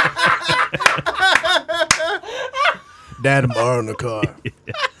 Dad, I'm borrowing the car.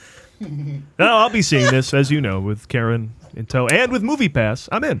 No, I'll be seeing this, as you know, with Karen in tow, and with Movie Pass.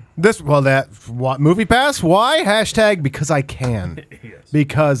 I'm in. What Movie Pass? Why? Hashtag because I can. Yes.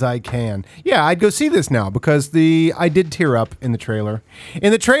 Because I can. Yeah, I'd go see this now because I did tear up in the trailer.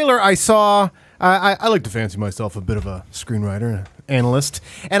 In the trailer, I saw. I like to fancy myself a bit of a screenwriter, analyst,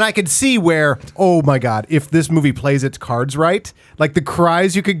 and I could see where, oh my God, if this movie plays its cards right, like the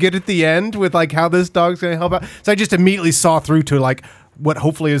cries you could get at the end with like how this dog's going to help out. So I just immediately saw through to like what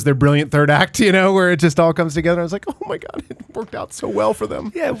hopefully is their brilliant third act, where it just all comes together. I was like, oh my God, it worked out so well for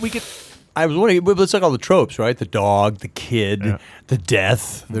them. Yeah, we get. I was wondering, but it's like all the tropes, right? The dog, the kid, the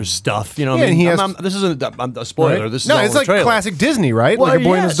death. There's stuff, Yeah, and he has- this isn't a spoiler. Right? This is No, all it's in the like trailer. classic Disney, right? Well, like a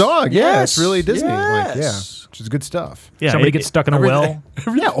boy and yes, his dog. Yeah, it's really Disney. yes. Like, yeah, which is good stuff. Yeah, Somebody gets stuck in a well.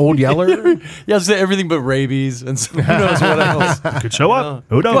 Yeah, Old Yeller. Yeah, say everything but rabies, and so who knows what else. Could show up.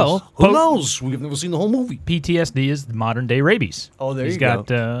 Who knows? Well, Who knows? We've never seen the whole movie. PTSD is the modern day rabies. Oh, there He's you got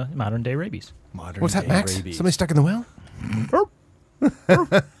go. Modern day rabies. Modern What's that, day Max? rabies. Somebody stuck in the well?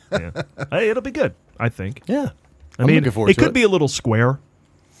 Yeah. Hey, it'll be good, I think. Yeah. I I'm mean, looking forward it to could it. be a little square.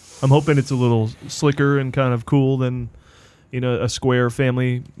 I'm hoping it's a little slicker and kind of cool than, a square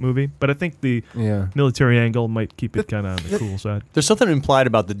family movie. But I think the military angle might keep it kind of on the cool side. There's something implied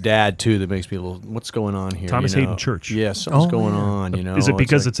about the dad too that makes me a little. What's going on here? Thomas Hayden Church. Yeah, something's going on. Is it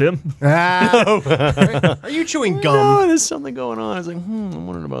because it's him? Are you chewing gum? No, there's something going on. I was like, I'm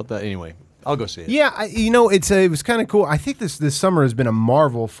wondering about that. Anyway, I'll go see it. Yeah, it was kind of cool. I think this summer has been a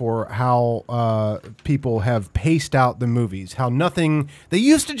marvel for how people have paced out the movies. How nothing they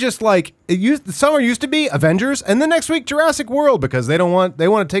used to just like the summer used to be Avengers, and the next week Jurassic World because they want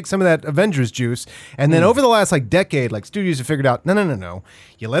to take some of that Avengers juice. And then over the last decade, studios have figured out no.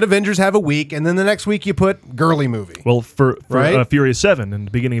 You let Avengers have a week, and then the next week you put girly movie. Well, for right? Furious 7 in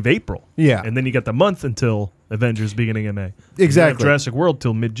the beginning of April. Yeah. And then you got the month until Avengers beginning of May. Exactly. You have Jurassic World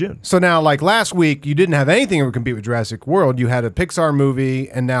till mid-June. So now, last week, you didn't have anything that would compete with Jurassic World. You had a Pixar movie,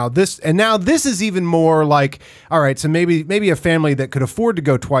 and now this is even more like, all right, so maybe a family that could afford to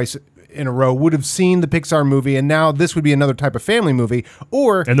go twice in a row would have seen the Pixar movie, and now this would be another type of family movie.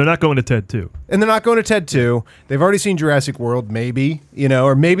 And they're not going to TED 2. And they're not going to TED 2. They've already seen Jurassic World, maybe,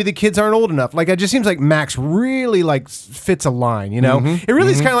 or maybe the kids aren't old enough. It just seems like Max really fits a line, It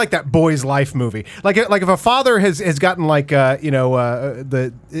really is kind of like that Boy's Life movie. Like if a father has gotten for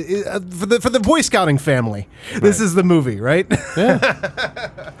the Boy Scouting family, this is the movie, right?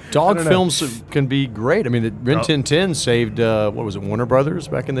 Yeah. Dog films can be great. I mean, Rin Tin Tin saved Warner Brothers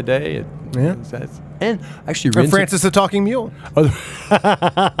back in the day. Yeah. And actually, Francis the Talking Mule. Have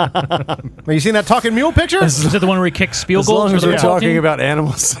you seen that Talking Mule picture? Is it the one where he kicks Spielberg? As long as we're talking about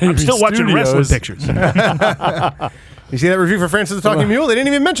animals, I'm still watching wrestling pictures. You see that review for Francis the Talking Mule? They didn't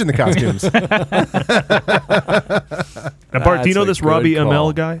even mention the costumes. Now, Bart, do you know this Robbie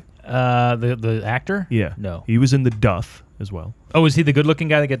Amell guy? The actor? Yeah. No. He was in The Duff as well. Oh, is he the good-looking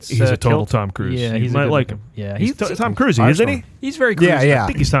guy that gets He's a total killed? Tom Cruise. Yeah, you he's might like him. Yeah, he's Tom Cruise, isn't he? He's very Cruise. Yeah. I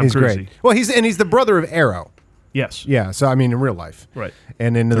think he's Tom Cruise. Great. Well, he's the brother of Arrow. Yes. Yeah. So I mean, in real life. Right.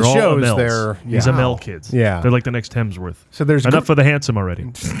 And in the They're all shows, Amels. He's Amell kids. Yeah. They're like the next Hemsworth. So there's enough for the handsome already.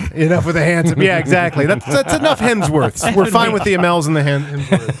 Enough with the handsome. Yeah, exactly. That's enough Hemsworths. We're fine with the Amels and the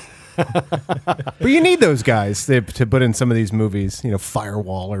Hemsworths. But you need those guys to put in some of these movies.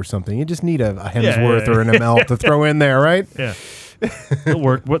 Firewall or something. You just need a Hemsworth or an Amell to throw in there, right? Yeah. It'll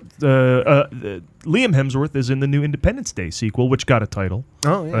work. Liam Hemsworth is in the new Independence Day sequel, which got a title.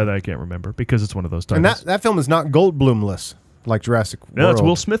 Oh, yeah. That I can't remember because it's one of those And titles. that film is not Goldblumless. like Jurassic World. No, it's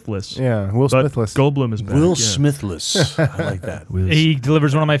Will Smithless. Yeah, Will But Smithless. Goldblum is back. Will yeah. Smithless. I like that. He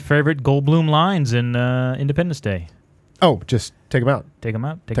delivers one of my favorite Goldblum lines in Independence Day. Oh, just take him out. Take him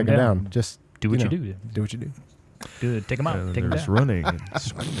out. Take Take him him down. down. Just Do what you know, do. Do what you do. Good. Take him out. Take him There's down. running.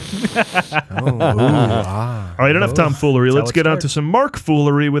 Ah. All right, enough tomfoolery. That's how Let's it get on to starts. some Mark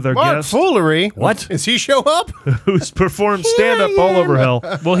foolery with our Mark guest, Foolery. What? Does he show up? who's performed stand-up all over hell.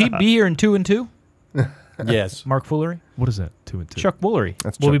 Will he be here in 2 and 2? Yes. Mark Foolery? What is that? 2 and 2. Chuck Woolery.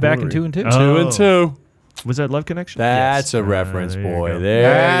 That's We'll be Chuck back in Woolery. 2 and 2. 2 and 2. Was that Love Connection? That's Yes. a reference, there you boy. go. There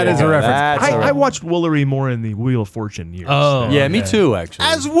That you is a go. reference. That's a I watched Woolery more in the Wheel of Fortune years. Oh. Yeah, me too, actually.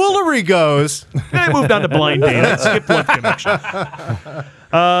 As Woolery goes. I moved on to Blind Date. I skipped Love Connection.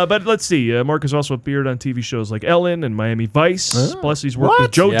 But let's see. Mark has also appeared on TV shows like Ellen and Miami Vice. Plus, he's worked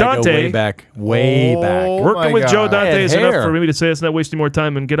with Joe Yeah, go Dante. way back. Way back. Working with Joe Dante is enough hair. for me to say it's not wasting more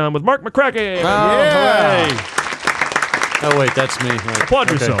time and get on with Mark McCracken. Yeah. Oh, wait, that's me. Right. Applaud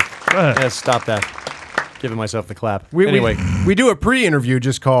yourself. Go ahead. Yeah, stop that. Giving myself the clap. Anyway, we do a pre-interview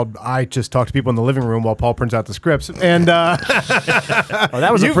just called I Just Talk to People in the Living Room while Paul prints out the scripts. And Oh, that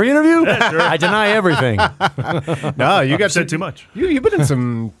was a pre-interview? I deny everything. no, you got said too much. You've been in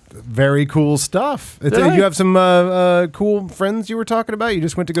some very cool stuff. Did I? You have some cool friends you were talking about. You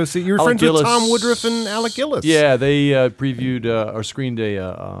just went to go see. You were Alec friends with Gillis. Tom Woodruff and Alec Gillis. Yeah, they previewed or screened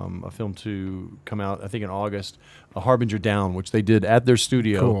a film to come out, I think, in August, Harbinger Down, which they did at their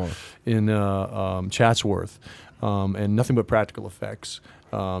studio Cool. in Chatsworth, and nothing but practical effects.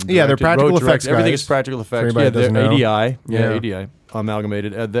 Yeah, they're practical effects Everything guys. is practical For effects. anybody Yeah, that doesn't they're know. ADI. Yeah, Yeah. ADI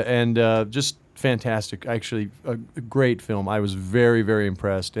amalgamated, and just fantastic. Actually, a great film. I was very, very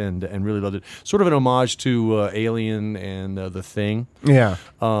impressed and really loved it. Sort of an homage to Alien and The Thing. Yeah.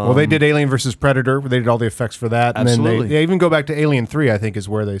 Well, they did Alien versus Predator. They did all the effects for that. Absolutely. And then they even go back to Alien 3, I think, is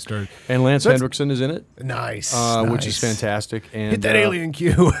where they started. And Lance That's- Hendrickson is in it. Nice. Which is fantastic. And Hit that alien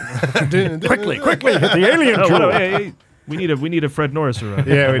cue. quickly, hit the alien Oh, cue. what a- hey, we need a Fred Norris around.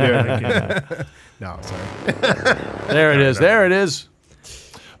 Yeah, we do. Thank you. No, sorry. There it is. There it is.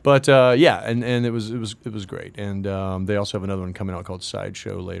 But yeah, and it was great. And they also have another one coming out called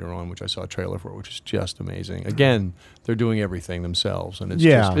Sideshow later on, which I saw a trailer for, which is just amazing. Again, they're doing everything themselves, and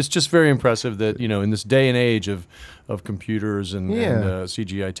it's just very impressive that in this day and age of computers and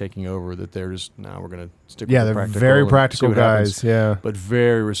CGI taking over, that they're just we're going to stick with the they're practical. very and practical see what guys. happens. Yeah, but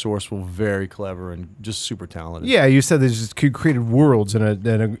very resourceful, very clever, and just super talented. yeah. You said they just created worlds in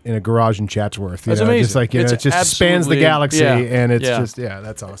a garage in Chatsworth. That's Just amazing. like it just spans the absolutely- galaxy, and it's yeah. just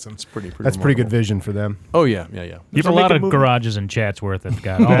that's awesome. It's pretty That's pretty good remarkable. vision for them. Oh yeah. There's a lot of garages in Chatsworth that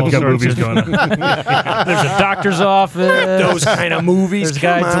got all They've got sorts movies of going on. There's a doctor's office. Those kind of movies. There's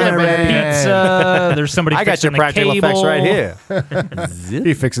guys Come on, delivering man. pizza. There's somebody I got fixing your practical the effects cable. right here.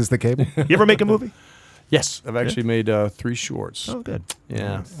 He fixes the cable. You ever make a movie? Yes, I've actually made 3 shorts. Oh, good.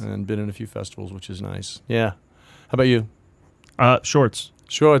 Yeah, Nice. and been in a few festivals, which is nice. Yeah. How about you? Shorts.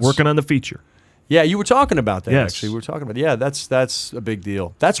 Shorts. Working on the feature. Yeah, you were talking about that. Yes. Actually, we were talking about. Yeah, that's a big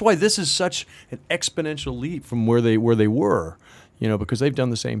deal. That's why this is such an exponential leap from where they were. Because they've done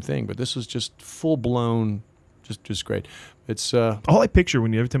the same thing, but this is just full blown, just great. It's All I picture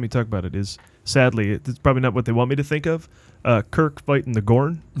every time you talk about it is, sadly, it's probably not what they want me to think of. Kirk fighting the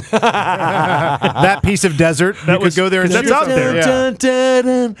Gorn. That piece of desert. You could go there and that's shoot out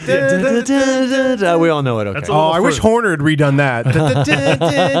something. there. We all know it. Okay. That's a little Oh, I wish further. Horner had redone that.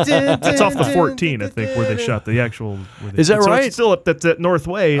 That's off the 14, I think, where they shot the actual. Is that so right? It's still up at North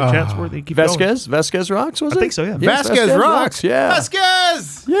Way in Chatsworth. They keep going. Vasquez Rocks, was it? I think so, yeah. Yes, Vasquez Rocks. Yeah.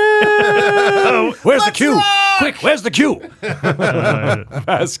 Vasquez. Yeah. Where's the Let's cue? rock! Quick, where's the cue?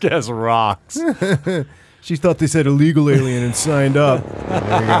 Vasquez Rocks. She thought they said illegal alien and signed up.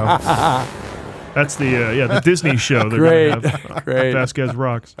 There you go. That's the Disney show. They're Great. gonna have. Great. Vasquez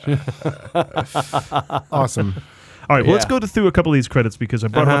Rocks. Awesome. All right, well, let's Yeah. go through a couple of these credits because I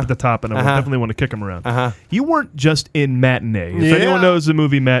brought them up at the top, and I definitely want to kick them around. You weren't just in Matinee. If anyone knows the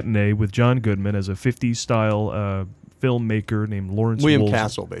movie Matinee with John Goodman as a 50s style filmmaker named Lawrence William Woolsey.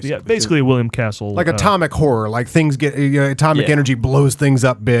 Castle, basically. Yeah, basically a William Castle. Like atomic horror, like things get atomic Yeah. energy blows things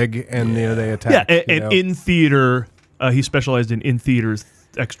up big, and they attack. Yeah, and in theater, he specialized in theaters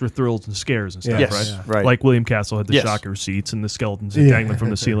extra thrills and scares and stuff, Yes. right? Yeah. Right. Like William Castle had the Yes. shocker seats and the skeletons Yeah. dangling from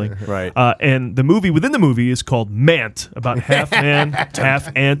the ceiling. Right. And the movie within the movie is called Mant, about half man,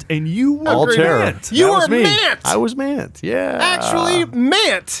 half ant, and you were All terror. Mant. You That was were me. Mant. I was Mant. Yeah. Actually,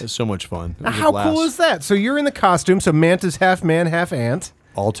 Mant. It's so much fun. It was a How blast. cool is that? So you're in the costume. So Mant is half man, half ant.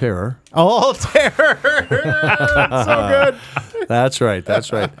 All terror. All terror. So good. That's right.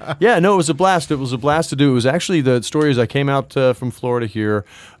 That's right. Yeah, no, it was a blast. It was a blast to do. It was actually the story is I came out from Florida here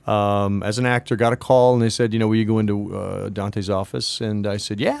as an actor, got a call and they said, will you go into Dante's office? And I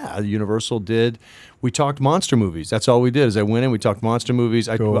said, yeah. Universal did. We talked monster movies. That's all we did. Is I went in, we talked monster movies.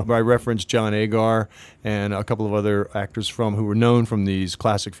 Cool. I referenced John Agar and a couple of other actors who were known from these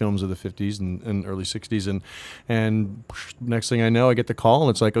classic films of the 50s and early 60s. And next thing I know, I get the call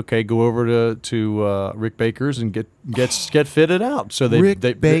and it's like, okay, go over to Rick Baker's and get fitted out. So Rick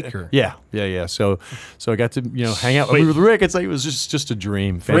Baker. Yeah. So I got to hang out with Rick. It's like it was just a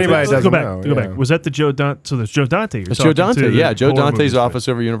dream. For anybody that doesn't know, go back. Was that the Joe Dante? So there's Joe Dante. It's Joe Dante. Yeah, Joe Dante's office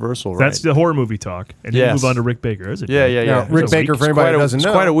over Universal. Right. That's the horror movie talk. And then you move on to Rick Baker, is it? Yeah. Now, Rick Baker, for anybody that doesn't know,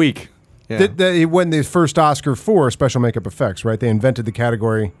 it's quite a week. Yeah. He won the first Oscar for special makeup effects, right? They invented the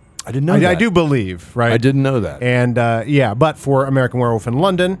category. I didn't know that. I do believe, right? I didn't know that. And but for American Werewolf in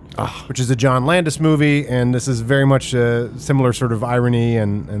London, which is a John Landis movie, and this is very much a similar sort of irony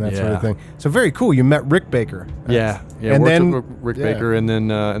and that sort of thing. So very cool. You met Rick Baker. Yeah. And then Rick Baker, and then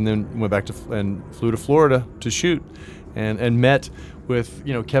went back and flew to Florida to shoot, and met with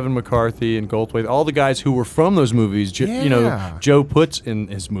Kevin McCarthy and Goldthwait, all the guys who were from those movies. Joe puts in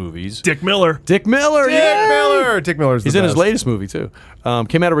his movies. Dick Miller. Dick Miller's He's in his latest movie too.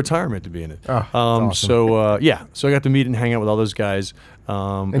 Came out of retirement to be in it. Awesome. So I got to meet and hang out with all those guys.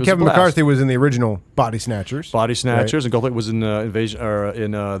 And Kevin McCarthy was in the original Body Snatchers. Right? And Goldthwait was in Invasion or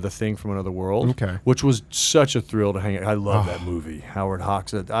in The Thing from Another World. Okay. Which was such a thrill to hang out. I love that movie. Howard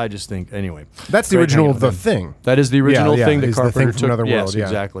Hawks. I just think anyway. That's the original of The Thing. That is the original thing that Carpenter The Thing from took. Another World. Yes,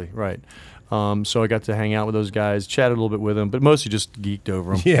 exactly. Right. So I got to hang out with those guys, chat a little bit with them, but mostly just geeked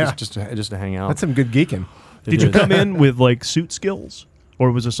over them. Yeah. Just to hang out. That's some good geeking. Did you come in with like suit skills? Or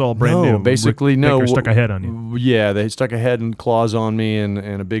was this all brand new? Basically, Rick no. Baker stuck a head on you. Yeah, they stuck a head and claws on me and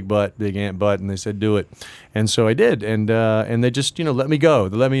a big ant butt, and they said, do it. And so I did. And they just, let me go.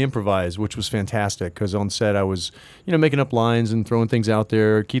 They let me improvise, which was fantastic because on set I was, making up lines and throwing things out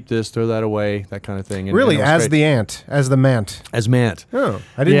there, keep this, throw that away, that kind of thing. And, really, as great. the ant, as the mant. As Mant. Oh,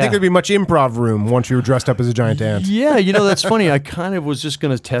 I didn't think there'd be much improv room once you were dressed up as a giant ant. Yeah, that's funny. I kind of was just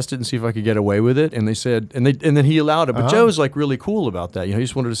going to test it and see if I could get away with it. And they said, and then he allowed it. But Joe's like really cool about that. He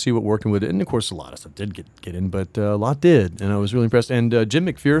just wanted to see what working with it. And of course, a lot of stuff did get in, but a lot did. And I was really impressed. And Jim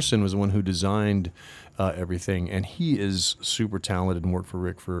McPherson was the one who designed everything, and he is super talented and worked for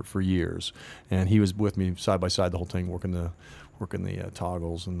Rick for years. And he was with me side by side the whole thing, working the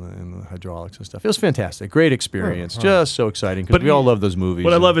toggles and the hydraulics and stuff. It was fantastic, great experience, just so exciting because we all love those movies.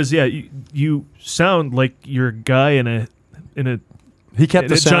 What I love is, you sound like you're a guy in a He kept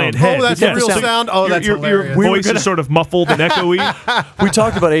the sound. Giant head. Oh, that's a real sound. Oh, that's hilarious. Your voice is sort of muffled and echoey. We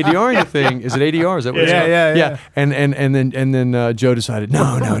talked about ADR the thing. Is it ADR? Is that what it's called? Yeah. And then Joe decided,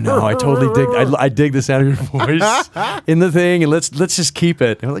 no. I totally dig. I dig the sound of your voice in the thing, and let's just keep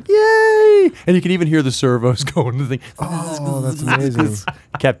it. And I'm like, yay! And you can even hear the servos going to the thing. Oh, that's amazing.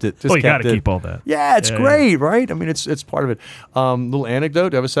 Kept it. You got to keep all that. Yeah, it's great, right? I mean, it's part of it. Little anecdote.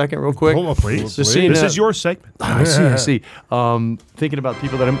 Do I have a second, real quick? Oh, please. The scene, this is your segment. I see. Thinking about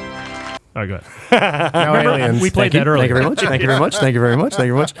people that I'm. All right, go ahead. Now aliens. We played that earlier. Thank you very much.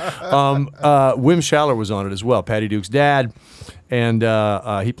 Wim Schaller was on it as well, Patty Duke's dad. And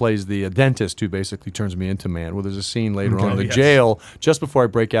he plays the dentist who basically turns me into man. Well, there's a scene later on in the jail, just before I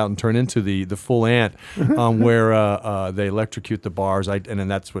break out and turn into the full ant, where they electrocute the bars. And then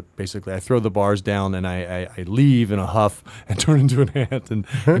that's what basically I throw the bars down and I leave in a huff and turn into an ant and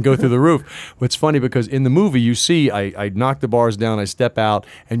go through the roof. What's funny because in the movie you see I knock the bars down, I step out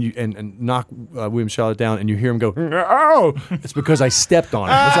and knock William Schaller down, and you hear him go, "Oh!" It's because I stepped on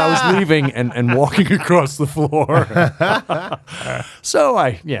it as I was leaving and walking across the floor. So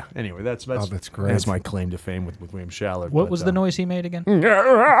anyway, that's great. That's my claim to fame with William Schaller. What was the noise he made again?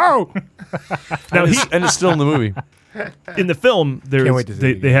 Now it's still in the movie. In the film,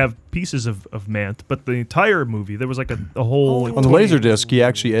 they have pieces of Mant, but the entire movie there was like a whole on the Laserdisc. He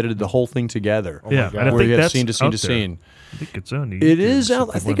actually edited the whole thing together. And I where think he had that's scene to scene out to there. scene. I think it's on YouTube. It is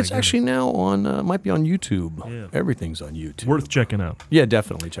out. I think it's actually now on. Might be on YouTube. Yeah. Everything's on YouTube. Worth checking out. Yeah,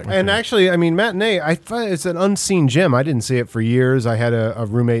 definitely check it out. And actually, I mean, Matinee, I find it's an unseen gem. I didn't see it for years. I had a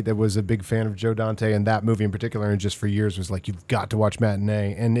roommate that was a big fan of Joe Dante and that movie in particular, and just for years was like, you've got to watch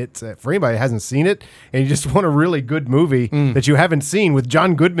Matinee. And it's for anybody that hasn't seen it and you just want a really good movie that you haven't seen with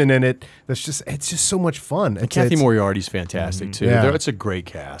John Goodman in it, it's just so much fun. And Kathy Moriarty's fantastic too. Yeah. It's a great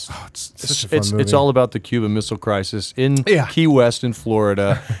cast. Oh, it's such a fun movie. It's all about the Cuban Missile Crisis in Key West in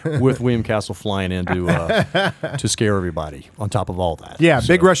Florida with William Castle flying in to scare everybody on top of all that. Yeah,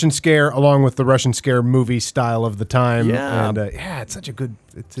 big Russian scare along with the Russian scare movie style of the time. Yeah. And it's such a good...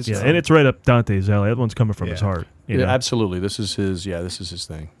 And it's right up Dante's alley. That one's coming from his heart. Yeah, absolutely. This is his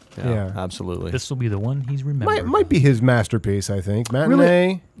thing. Yeah, absolutely. This will be the one he's remembered. Might be his masterpiece, I think. Matinee.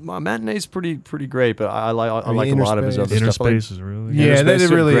 Really? Matinee's pretty great, but I like a lot of his other Inner stuff. Space is really Yeah, that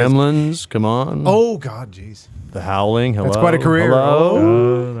really is. Gremlins, come on. Oh God, jeez. The Howling, hello. That's quite a career.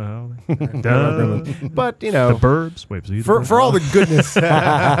 Hello. The Howling. But you know, The Burbs. Wait, so for all the goodness. Look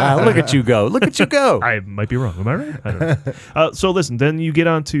at you go. Look at you go. I might be wrong. Am I right? I don't know. So listen, then you get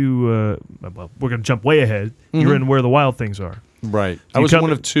on to, well, we're going to jump way ahead. You're in Where the Wild Things Are. Right. I was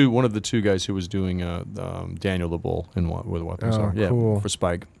one of the two guys who was doing Daniel the Bull in Where the Wild Things Are. Yeah, cool. for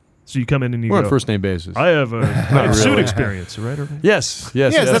Spike. So you come in and you We're go, on first name basis. I have a suit experience, right? Yes. Yeah,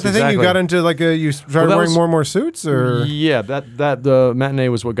 is that the thing you got into? Like you started wearing more and more suits, or yeah, that the Matinee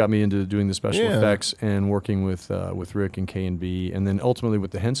was what got me into doing the special Yeah. effects and working with Rick and K&B, and then ultimately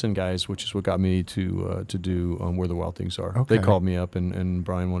with the Henson guys, which is what got me to do Where the Wild Things Are. Okay. They called me up and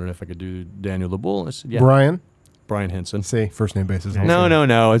Brian wondered if I could do Daniel the Bull. And I said, yeah. Brian Henson. See, first name basis. No.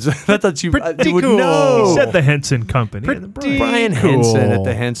 It's, I thought you would cool. know. He said the Henson Company. Brian Henson at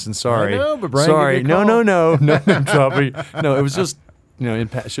the Henson. Sorry. I know, but Brian sorry. gave you a No. call. No, it was just in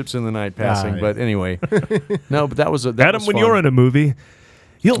ships in the night passing. Right. But anyway, no. But that was that Adam, was when fun. you're in a movie,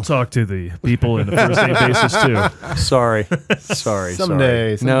 you'll talk to the people in the first name basis too. Sorry.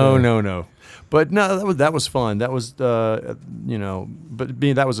 Someday. No. But no, that was fun. That was but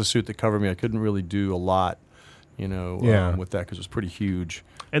being that was a suit that covered me. I couldn't really do a lot. With that because it was pretty huge.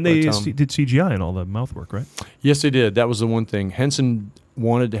 And they did CGI and all the mouth work, right? Yes, they did. That was the one thing. Henson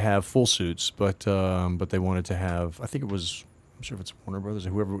wanted to have full suits, but they wanted to have. I think it was. I'm sure if it's Warner Brothers or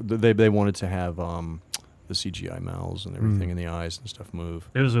whoever. They wanted to have the CGI mouths and everything in the eyes and stuff move.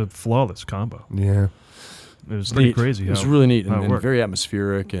 It was a flawless combo. Yeah, it was pretty crazy. It was really neat and worked. very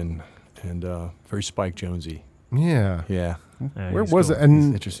atmospheric and very Spike Jonze-y. Yeah. Where was cool. it? And He's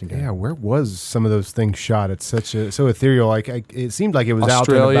an interesting guy. yeah, where was some of those things shot? It's so ethereal. Like it seemed like it was out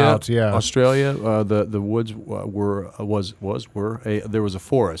and about. Yeah, Australia. The woods there was a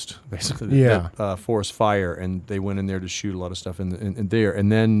forest basically. Yeah. Forest fire, and they went in there to shoot a lot of stuff in there.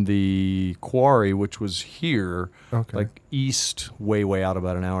 And then the quarry, which was here, like east, way out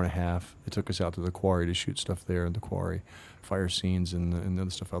about an hour and a half. It took us out to the quarry to shoot stuff there in the quarry, fire scenes and the other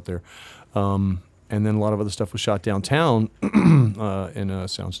stuff out there. And then a lot of other stuff was shot downtown in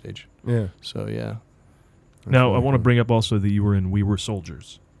a soundstage. Yeah. So, yeah. Now, I want to bring up also that you were in We Were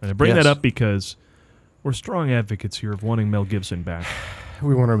Soldiers. And I bring that up because we're strong advocates here of wanting Mel Gibson back.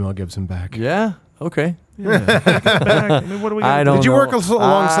 We want our Mel Gibson back. Yeah? Okay. Yeah. Back. I mean, what do we I don't Did you know. work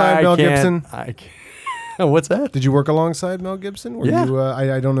alongside Mel Gibson? I can't. What's that? Did you work alongside Mel Gibson? Were Yeah. You,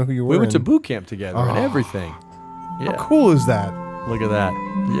 I don't know who you were. We went to in. boot camp together and everything. Yeah. How cool is that? Look at that.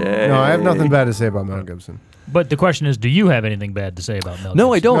 Yeah. No, I have nothing bad to say about Mel Gibson. But the question is, do you have anything bad to say about Mel Gibson?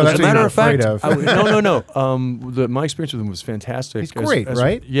 No, I don't. No, As that's a what matter you're of fact, afraid no. My experience with him was fantastic. He's great,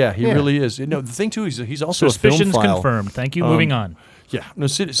 right? Yeah, he Yeah. really is. The thing too, he's also Suspicions a film file. confirmed. Thank you. Moving on. Yeah, no.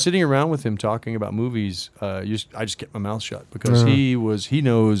 Sitting around with him talking about movies, I just kept my mouth shut because he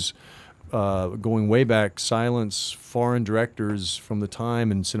knows. Going way back, silence, foreign directors from the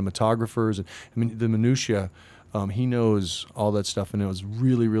time, and cinematographers, and I mean the minutia. He knows all that stuff, and I was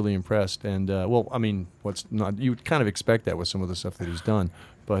really, really impressed. And what's not you would kind of expect that with some of the stuff that he's done,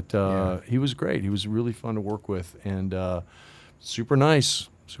 but he was great. He was really fun to work with, and super nice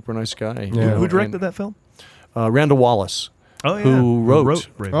guy. Yeah. Who directed that film? Randall Wallace. Oh, yeah. Who wrote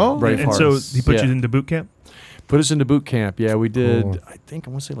Braveheart. And so he put you into boot camp? Put us into boot camp. Yeah, we did. Cool. I think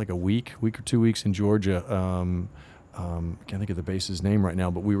I want to say like a week or 2 weeks in Georgia. Can't think of the base's name right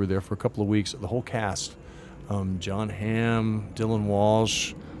now, but we were there for a couple of weeks. The whole cast: John Hamm, Dylan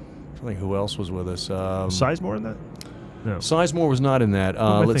Walsh. I don't think who else was with us. Sizemore in that? No. Sizemore was not in that. Who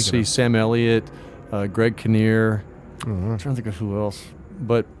am I Let's see: thinking of? Sam Elliott, Greg Kinnear. I'm trying to think of who else.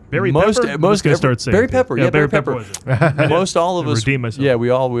 But Barry most Pepper? I'm just gonna start saying Barry things. Pepper. Yeah, Yeah, Barry Barry Pepper Pepper. was it. Most all of us. Redeem myself. Yeah, we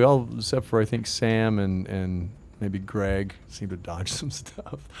all except for I think Sam and maybe Greg seemed to dodge some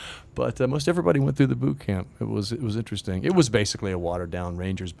stuff, but most everybody went through the boot camp. It was interesting. It was basically a watered down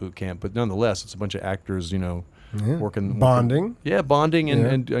Rangers boot camp, but nonetheless, it's a bunch of acters, working Bonding. Bonding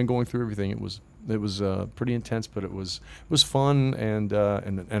and going through everything. It was pretty intense, but it was fun and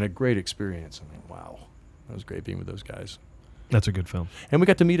a great experience. I mean, wow, that was great being with those guys. That's a good film. And we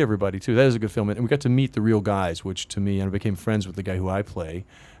got to meet everybody too. That is a good film, and we got to meet the real guys, which to me, and I became friends with the guy who I play.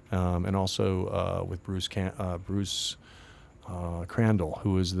 And also with Bruce Crandall,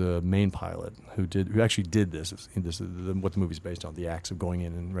 who is the main pilot, who actually did this. What the movie's based on, the acts of going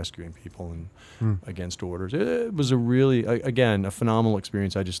in and rescuing people and against orders. It was a really, again, a phenomenal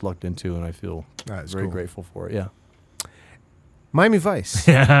experience. I just lucked into, and I feel very grateful for it. Yeah. Miami Vice.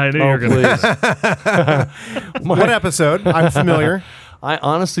 Yeah, I knew you were going to. What episode? I'm familiar. I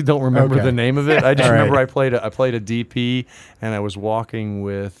honestly don't remember Okay. the name of it. I just All right. remember I played a DP, and I was walking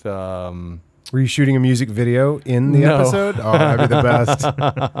with. Were you shooting a music video in the No. episode? Oh, that'd be the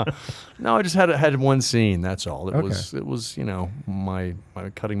best. No, I just had one scene. That's all. It Okay. was my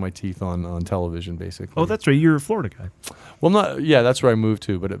cutting my teeth on television basically. Oh, that's right. You're a Florida guy. Well, not yeah. That's where I moved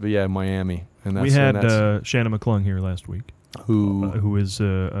to, but yeah, Miami. And that's, We had and that's Shannon McClung here last week, who is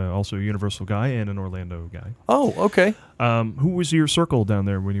also a Universal guy and an Orlando guy. Oh, okay. Who was your circle down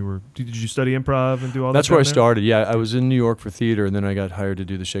there when you were? Did you study improv and do all that? That's where I down there? started. Yeah, I was in New York for theater, and then I got hired to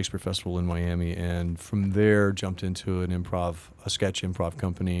do the Shakespeare Festival in Miami, and from there jumped into a sketch improv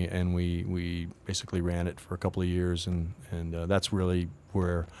company, and we basically ran it for a couple of years, and that's really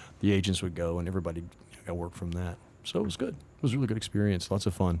where the agents would go, and everybody got work from that. So it was good. It was a really good experience. Lots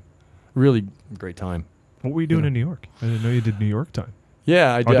of fun. Really great time. What were you doing in New York? I didn't know you did New York time.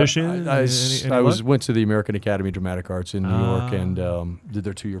 Yeah, I did. Audition? Went to the American Academy of Dramatic Arts in New York and did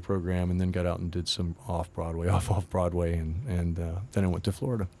their 2-year program, and then got out and did some off Broadway, and then I went to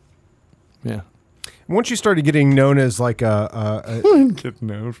Florida. Yeah. Once you started getting known as like Get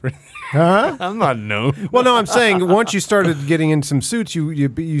known for huh? I'm not known. Well, no, I'm saying once you started getting in some suits,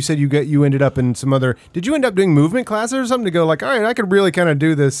 you said you ended up in some other. Did you end up doing movement classes or something to go like, all right, I could really kind of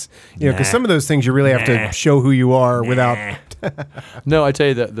do this, because some of those things you really have to show who you are without. No, I tell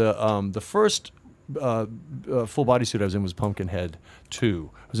you that the first full body suit I was in was Pumpkinhead 2.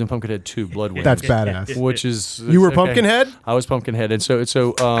 I was in Pumpkinhead 2, Blood Wings. That's badass. Which is You were Pumpkinhead? I was Pumpkinhead, and so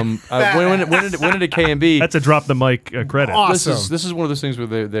when did K&B? That's a drop the mic credit. Awesome. This is one of those things where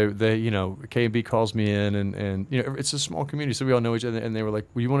they K&B calls me in, and it's a small community, so we all know each other, and they were like,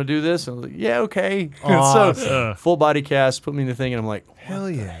 well, you want to do this? And I was like, yeah, okay. Awesome. So full body cast, put me in the thing, and I'm like, hell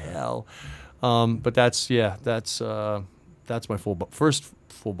yeah. Hell. But that's my first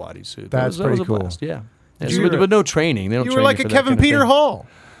full body suit. That's that was pretty a cool. blast. Yeah. You were- But no training. They don't You train were like you a for that Kevin kind of Peter thing. Hall.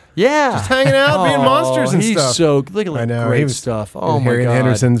 Yeah. Just hanging out, being monsters and he's stuff. So look at I know. great He was stuff. Oh my Harry God.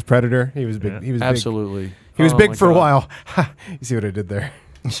 Anderson's Predator. He was big. He was Absolutely. Big. He was Oh, big my for a God. while. You see what I did there?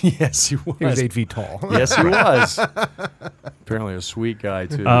 Yes, he was. He was 8 feet tall. Yes, he was. Apparently a sweet guy,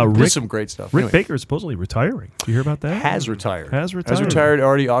 too. Did some great stuff. Rick Anyway. Baker is supposedly retiring. Did you hear about that? Has retired. Has retired.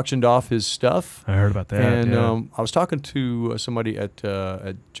 Already auctioned off his stuff. I heard about that. And yeah. I was talking to somebody at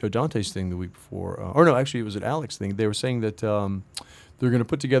Joe Dante's thing the week before. Or no, actually it was at Alex's thing. They were saying that they're going to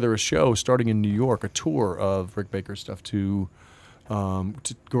put together a show starting in New York, a tour of Rick Baker's stuff to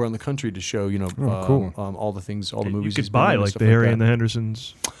go around the country to show, cool. all the things, all the You movies he's could been in buy and like stuff the Harry that. and the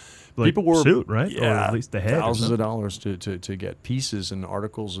Hendersons People were suit, right? Yeah, Or at least the head. or thousands of something. dollars to get pieces and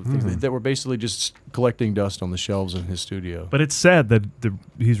articles of things that were basically just collecting dust on the shelves in his studio. But it's sad that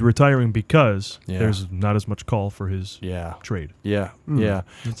he's retiring because Yeah. there's not as much call for his trade. Yeah, Hmm. yeah.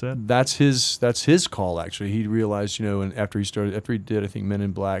 That's sad. That's his call actually. He realized, and after he did, I think Men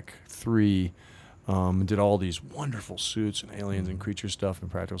in Black 3, and did all these wonderful suits and aliens and creature stuff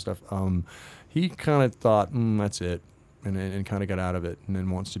and practical stuff. He kind of thought, that's it, and kind of got out of it, and then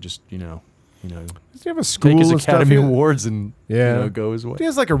wants to just Does he have a school take his and Academy stuff? Awards and go his way. He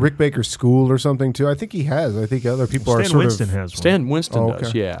has like a Rick Baker school or something too. I think he has. I think other people are Stan sort Winston of. has one. Stan Winston Oh, okay.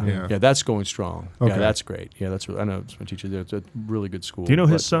 does, yeah. That's going strong. Okay. Yeah, that's great. Yeah, that's I know it's my teacher there. It's a really good school. Do you know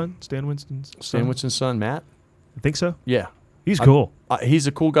his But son, Stan Winston's Stan son? Winston's son, Matt? I think so. Yeah. He's cool. He's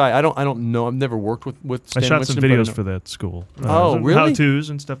a cool guy. I don't know. I've never worked with Stan I shot Winston, some but I videos know- for that school. Oh, really? How-tos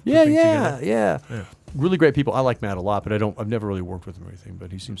and stuff. put Yeah, things yeah, together. yeah. Really great people. I like Matt a lot, but I've never really worked with him or anything.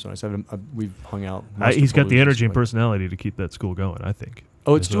 But he seems so nice. We've hung out. He's got the Lollapaloozas, energy and but- personality to keep that school going, I think.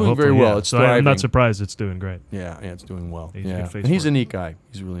 Oh, it's So doing very hopefully, well. yeah. It's So I'm thriving. not surprised it's doing great. Yeah, it's doing well. He's a yeah. good face And he's for a it. neat guy.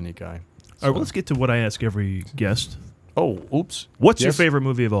 He's a really neat guy. All right, well, let's get to what I ask every guest. Oh, oops. What's your Yes. favorite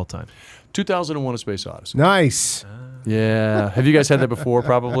movie of all time? 2001: A Space Odyssey. Nice. Yeah. Have you guys had that before?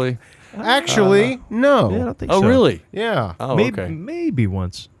 Probably. Actually, no. Yeah, I don't think Oh, so. really? Yeah. Oh, maybe, okay. maybe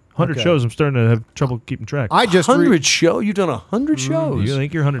once. 100 Okay. shows. I'm starting to have trouble keeping track. I just 100 show? You've done 100 shows? You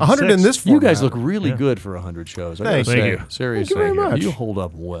think you're 106? 100 in this You guys format. look really Yeah. good for 100 shows. I gotta Thank say, you. Seriously, Thank you very much. You hold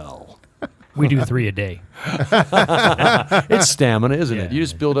up well. We do 3 a day. It's stamina, isn't it? Yeah. You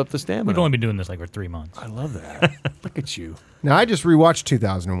just build up the stamina. We've only been doing this like for 3 months. I love that. Look at you. Now I just rewatched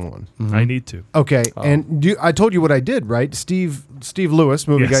 2001. I need to. Okay, and I told you what I did, right? Steve Lewis,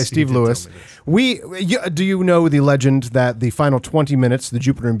 movie Yes, guy you Steve did tell Lewis. me this. Do you know the legend that the final 20 minutes, the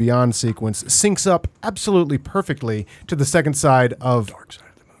Jupiter and Beyond sequence, syncs up absolutely perfectly to the second side of Dark Side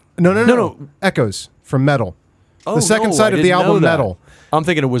of the Moon. No. Echoes from Metal. Oh, the second no, side I of the didn't know album that. Metal. I'm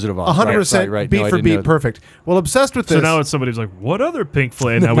thinking of Wizard of Oz. 100% right. beat No, I for didn't beat, know. perfect. Well, obsessed with this. So now it's somebody who's like, what other Pink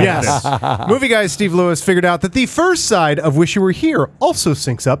Floyd? Now we Yes. Movie guy Steve Lewis figured out that the first side of Wish You Were Here also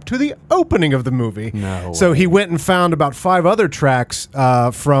syncs up to the opening of the movie. No So he went and found about 5 other tracks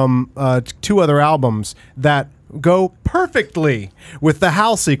from 2 other albums that go perfectly with the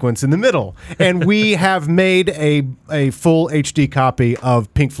Hal sequence in the middle. And we have made a full HD copy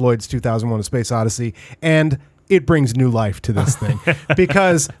of Pink Floyd's 2001: A Space Odyssey, and it brings new life to this thing.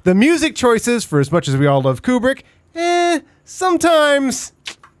 Because the music choices, for as much as we all love Kubrick, sometimes,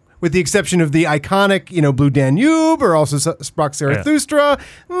 with the exception of the iconic, Blue Danube or also Sprach Zarathustra,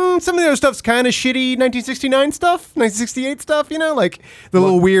 some of the other stuff's kind of shitty 1969 stuff, 1968 stuff, like the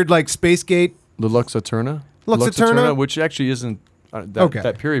little weird Space Gate. The Lux Eterna? Lux Eterna? Which actually isn't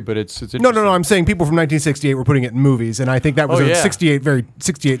that period, but it's No, I'm saying people from 1968 were putting it in movies, and I think that was a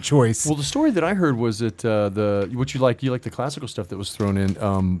 68 choice. Well, the story that I heard was that you like the classical stuff that was thrown in,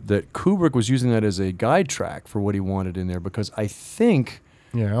 that Kubrick was using that as a guide track for what he wanted in there, because I think...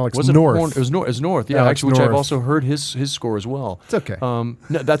 Yeah, Alex was it North. It was North. Yeah, Alex actually, which I've North. also heard his score as well. It's okay. No,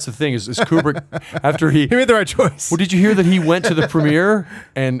 that's the thing is Kubrick after he made the right choice. Well, did you hear that he went to the premiere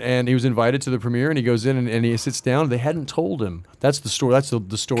and he was invited to the premiere and he goes in and he sits down. They hadn't told him. That's the story. That's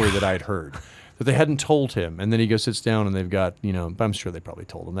the story that I'd heard. That they hadn't told him, and then he goes sits down, and they've got but I'm sure they probably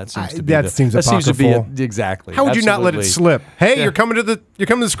told him. That seems to be seems apocryphal. Exactly. How would you not let it slip? Hey, you're coming to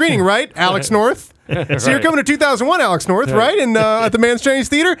the screening, right, Alex North? So you're coming to 2001, Alex North, right? And at the Man's Chinese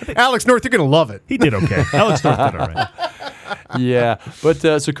Theater, Alex North, you're gonna love it. He did okay. Alex North did all right. Yeah, but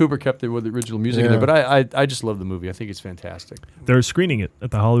so Kubrick kept it with the original music in there. But I just love the movie. I think it's fantastic. They're screening it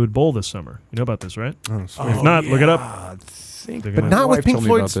at the Hollywood Bowl this summer. You know about this, right? If not, look it up. But not with Pink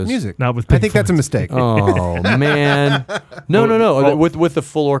Floyd's music. Not with I Pink think that's a mistake. Oh man, no. With the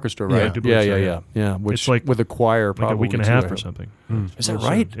full orchestra, right? Yeah. Which It's like with a choir, probably like a week and a too, half I or hope. something. Is that So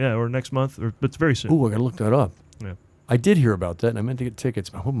right? soon. Yeah, or next month, but it's very soon. Ooh, I gotta look that up. Yeah. I did hear about that, and I meant to get tickets.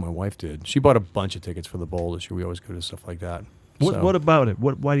 I hope my wife did. She bought a bunch of tickets for the bowl this year. We always go to stuff like that. What about it?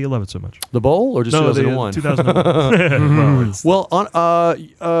 Why do you love it so much? The bowl or just 2001? 2001. Well,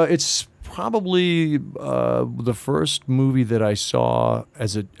 it's probably the first movie that I saw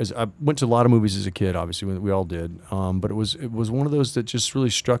as I went to a lot of movies as a kid. Obviously, we all did. But it was one of those that just really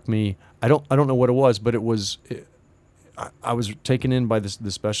struck me. I don't know what it was, but it was. I was taken in by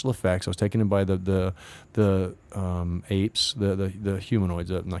the special effects. I was taken in by the apes, the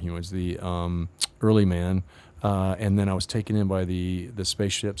humanoids, not humanoids, the early man. And then I was taken in by the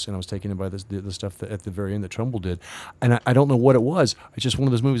spaceships, and I was taken in by the stuff at the very end that Trumbull did. And I don't know what it was. It's just one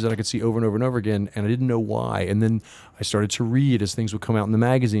of those movies that I could see over and over and over again, and I didn't know why. And then I started to read as things would come out in the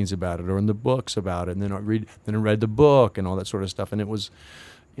magazines about it or in the books about it. And then I read the book and all that sort of stuff. And it was,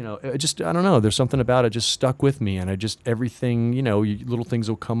 it just, I don't know. There's something about it just stuck with me, and I just everything, little things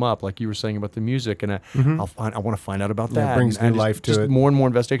will come up, like you were saying about the music, and I want to find out about that. It brings and new life to just it. More and more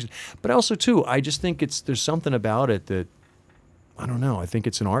investigation. But also too, I just think there's something about it that I don't know. I think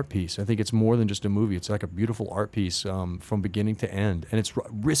it's an art piece. I think it's more than just a movie. It's like a beautiful art piece from beginning to end, and it's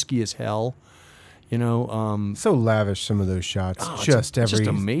risky as hell. So lavish, some of those shots. It's Every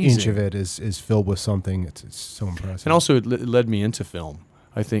amazing. inch of it is filled with something. It's so impressive. And also, it led me into film.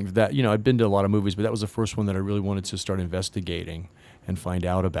 I think that, I'd been to a lot of movies, but that was the first one that I really wanted to start investigating and find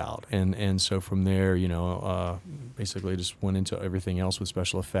out about. And so from there, basically just went into everything else with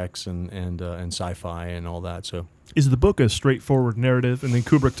special effects and sci-fi and all that. So Is the book a straightforward narrative, and then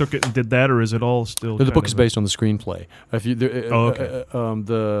Kubrick took it and did that, or is it all still? the book is based on the screenplay. Okay.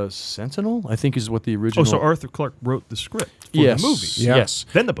 The Sentinel, I think, is what the original. Oh, so Arthur Clarke wrote the script for yes. the movie. Yeah. Yes.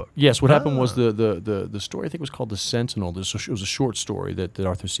 Then the book. Yes. What happened was the story, I think, was called The Sentinel. It was a short story that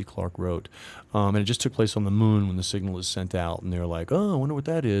Arthur C. Clarke wrote, and it just took place on the moon when the signal is sent out, and they're like, oh, I wonder what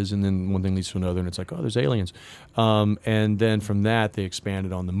that is, and then one thing leads to another, and it's like, oh, there's aliens, and then from that they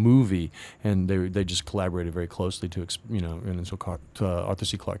expanded on the movie, and they just collaborated very closely to and then so Arthur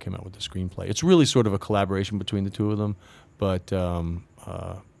C. Clarke came out with the screenplay. It's really sort of a collaboration between the two of them, but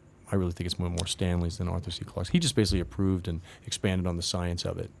I really think it's more Stanley's than Arthur C. Clarke's. He just basically approved and expanded on the science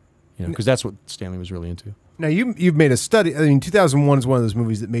of it, because that's what Stanley was really into. Now, you've made a study. I mean, 2001 is one of those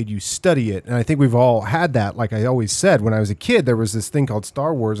movies that made you study it. And I think we've all had that. Like I always said, when I was a kid, there was this thing called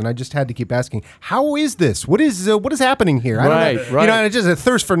Star Wars, and I just had to keep asking, how is this? What is happening here? I don't know. Right. And it's just a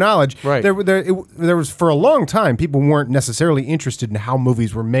thirst for knowledge. Right. There was, for a long time, people weren't necessarily interested in how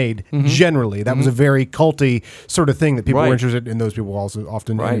movies were made generally. That was a very culty sort of thing that people were interested in. Those people also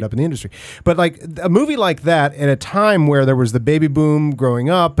often ended up in the industry. But like a movie like that at a time where there was the baby boom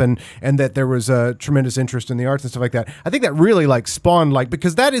growing up and that there was a tremendous interest and the arts and stuff like that. I think that really like spawned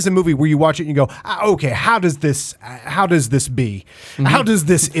because that is a movie where you watch it and you go, okay, how does this be? How does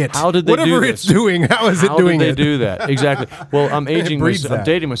this it? How did they whatever do this? it's doing? How is it doing it? How did they do that? Exactly. Well, I'm aging breeds myself. I'm that.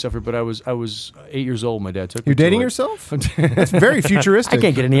 dating myself here, but I was 8 years old. My dad took me. You're to dating it. yourself? That's very futuristic. I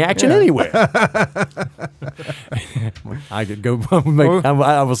can't get any action anywhere. I could go.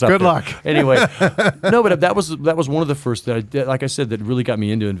 I will stop. Good there. luck. Anyway, no, but that was one of the first that I did, like I said, that really got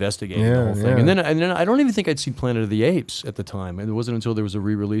me into investigating the whole thing. Yeah. And then I don't even think I'd seen Planet of the Apes at the time. And it wasn't until there was a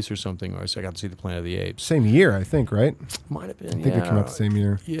re-release or something where I got to see the Planet of the Apes. Same year, I think, right? Might have been. I think it came out the same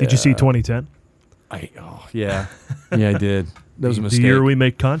year. Yeah. Did you see 2010? Yeah, I did. That was a mistake. The year we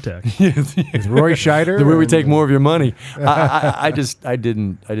make contact. With Roy Scheider? The way we take more of your money. I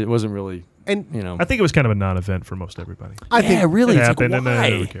wasn't really. And I think it was kind of a non-event for most everybody. I think really it it's happened, like, and then why?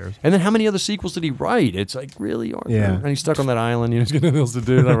 nobody cares. And then how many other sequels did he write? It's like, really, Arthur? Yeah. And he's stuck on that island. He's got nothing else to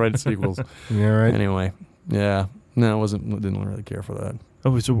do. Not write sequels. Yeah, right. Anyway, yeah. No, didn't really care for that.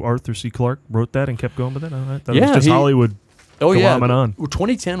 Oh, so Arthur C. Clarke wrote that and kept going with it? I thought Yeah, it was just Hollywood. Oh yeah. On. Well,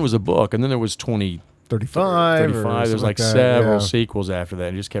 2010 was a book, and then there was 35. There was like several sequels after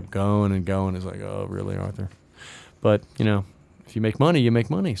that. It just kept going and going. It's like, oh, really, Arthur? But if you make money, you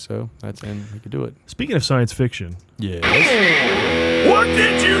make money. So and he could do it. Speaking of science fiction, yes. What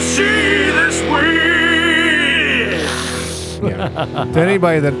did you see this week? Yeah. To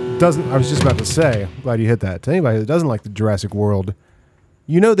anybody that doesn't, I was just about to say, I'm glad you hit that. To anybody that doesn't like the Jurassic World,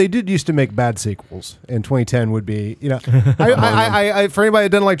 they did used to make bad sequels, and 2010 would be, I for anybody that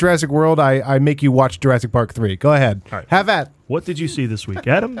doesn't like Jurassic World, I make you watch Jurassic Park 3. Go ahead. All right. Have at. What did you see this week?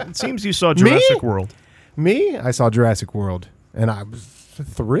 Adam, it seems you saw Jurassic World. Me? I saw Jurassic World, and I was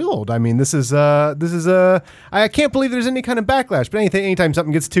thrilled. I mean, this is I can't believe there's any kind of backlash. But anytime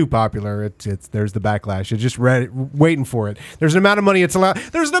something gets too popular, there's the backlash. You're just waiting for it. There's an amount of money it's allowed.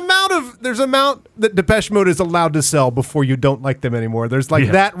 There's an amount that Depeche Mode is allowed to sell before you don't like them anymore. There's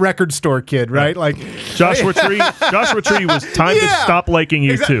that record store kid, right? Like Joshua Tree was time to stop liking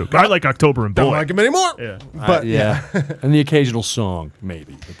you too. I like October and Boy. Don't like him anymore. Yeah, but and the occasional song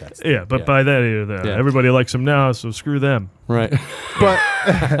maybe. But that's by that everybody likes him now, so screw them. Right. But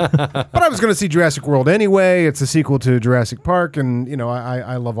I was going to see Jurassic World anyway. It's a sequel to Jurassic Park, and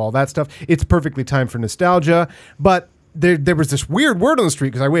I love all that stuff. It's perfectly timed for nostalgia, but there was this weird word on the street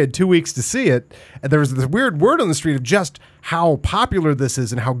because I waited 2 weeks to see it. And there was this weird word on the street of just how popular this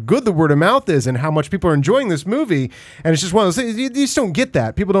is and how good the word of mouth is and how much people are enjoying this movie. And it's just one of those things. You just don't get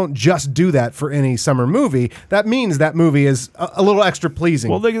that. People don't just do that for any summer movie. That means that movie is a little extra pleasing.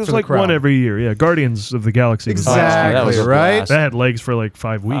 Well, there's for like the crowd. one every year. Yeah, Guardians of the Galaxy. Exactly, that was a right? blast. That had legs for like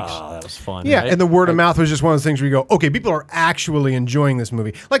 5 weeks. Oh, that was fun. Yeah, right? and the word of mouth was just one of those things where you go, okay, people are actually enjoying this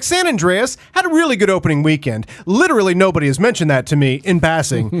movie. Like San Andreas had a really good opening weekend. Literally nobody has mentioned that to me in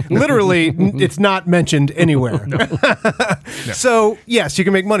passing. Literally, it's not mentioned anywhere. So, yes, you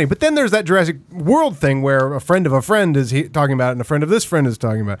can make money. But then there's that Jurassic World thing where a friend of a friend is talking about it and a friend of this friend is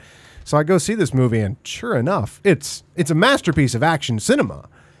talking about it. So I go see this movie, and sure enough, it's a masterpiece of action cinema.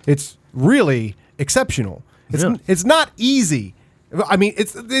 It's really exceptional. It's not easy. I mean,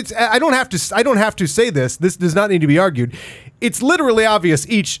 it's. I don't have to say this. This does not need to be argued. It's literally obvious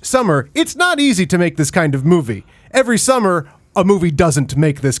each summer. It's not easy to make this kind of movie. Every summer, a movie doesn't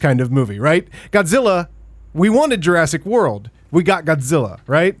make this kind of movie, right? Godzilla, we wanted Jurassic World. We got Godzilla,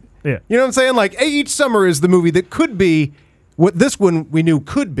 right? Yeah. You know what I'm saying? Like each summer is the movie that could be what this one we knew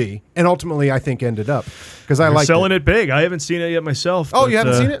could be, and ultimately I think ended up because I like selling it big. I haven't seen it yet myself. Oh, but, you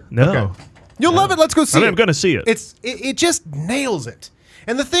haven't seen it? No. Okay. You'll love it. Let's go see it. I'm going to see it. It just nails it.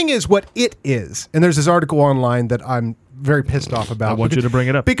 And the thing is what it is. And there's this article online that I'm very pissed off about. I want you to bring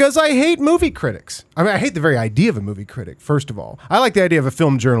it up. Because I hate movie critics. I mean, I hate the very idea of a movie critic, first of all. I like the idea of a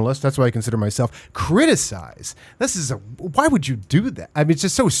film journalist. That's what I consider myself. Criticize. Why would you do that? I mean, it's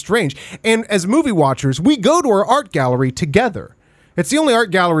just so strange. And as movie watchers, we go to our art gallery together. It's the only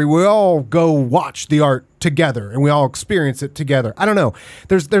art gallery we all go watch the art together and we all experience it together. I don't know.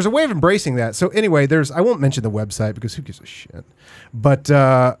 There's a way of embracing that. So anyway, I won't mention the website because who gives a shit. But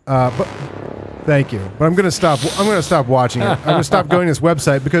thank you. But I'm gonna stop watching it. I'm gonna stop going to this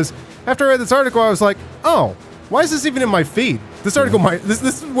website because after I read this article, I was like, oh, why is this even in my feed? This article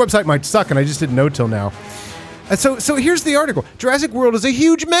this website might suck, and I just didn't know till now. And so here's the article. Jurassic World is a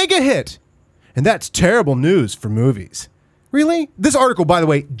huge mega hit, and that's terrible news for movies. Really? This article, by the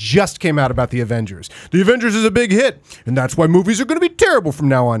way, just came out about the Avengers. The Avengers is a big hit, and that's why movies are going to be terrible from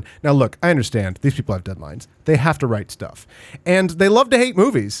now on. Now, look, I understand. These people have deadlines. They have to write stuff. And they love to hate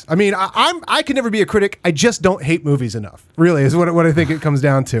movies. I mean, I can never be a critic. I just don't hate movies enough, really, is what I think it comes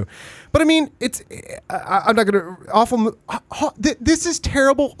down to. But I mean, I'm not going to this is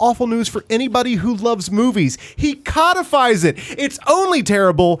terrible, awful news for anybody who loves movies. He codifies it. It's only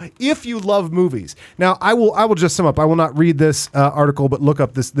terrible if you love movies. Now, I will just sum up. I will not read this article, but look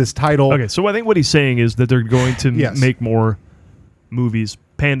up this title. Okay, so I think what he's saying is that they're going to make more movies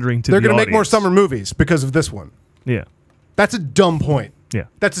pandering to the audience. They're going to make more summer movies because of this one. Yeah. That's a dumb point. Yeah.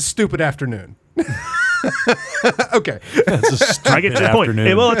 That's a stupid afternoon. Okay. I get your point.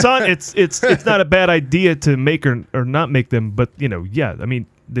 Hey, well, it's not a bad idea to make or not make them, but I mean,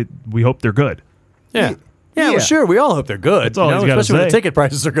 we hope they're good. Yeah. Yeah, well, sure. We all hope they're good. That's all he's gotta especially when say. the ticket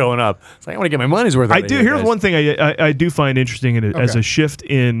prices are going up. It's like, I want to get my money's worth. I do. Here's one thing I do find interesting in it as a shift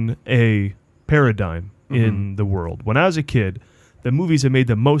in a paradigm in the world. When I was a kid, the movies that made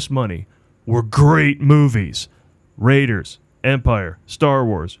the most money were great movies: Raiders, Empire, Star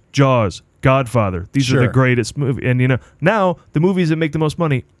Wars, Jaws, Godfather. These are the greatest movies. And now the movies that make the most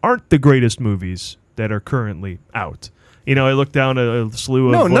money aren't the greatest movies that are currently out. I look down a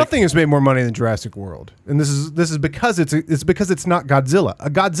slew of nothing has made more money than Jurassic World, and this is because it's not Godzilla. A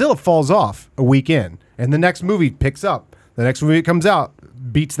Godzilla falls off a weekend, and the next movie picks up. The next movie that comes out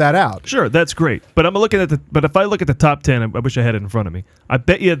beats that out. Sure, that's great. But I'm looking at but if I look at the top 10, I wish I had it in front of me. I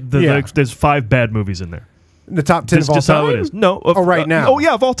bet you there's 5 bad movies in there. The top 10 That's of all just time? how it is. No, right now.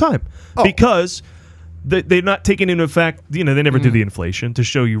 Of all time. Because they're not taking into fact, they never do the inflation to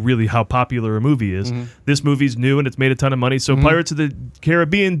show you really how popular a movie is. This movie's new and it's made a ton of money. So Pirates of the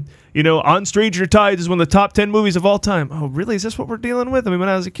Caribbean, on Stranger Tides is one of the top 10 movies of all time. Oh, really? Is this what we're dealing with? I mean, when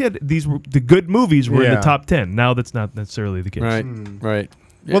I was a kid, the good movies were in the top 10. Now that's not necessarily the case. Right.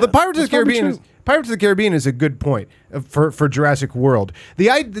 Yeah, well, the Pirates of the Caribbean is a good point for Jurassic World.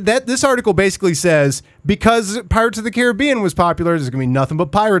 This article basically says because Pirates of the Caribbean was popular, there's going to be nothing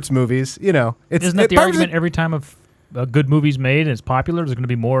but pirates movies. Isn't that the argument every time a good movie's made and it's popular? There's going to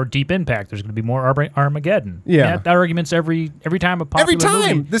be more Deep Impact. There's going to be more Armageddon. Yeah, that argument's every time a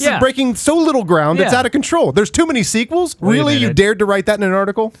popular movie. This is breaking so little ground. It's out of control. There's too many sequels. Really, you dared to write that in an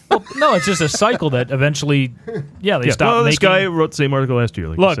article? Well, no, it's just a cycle that eventually, they stop making. This guy wrote the same article last year.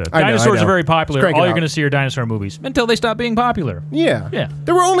 Like Look, you said. dinosaurs are very popular. All you're going to see are dinosaur movies until they stop being popular. Yeah.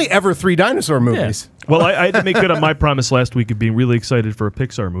 There were only ever 3 dinosaur movies. Yeah. Well, I had to make good on my promise last week of being really excited for a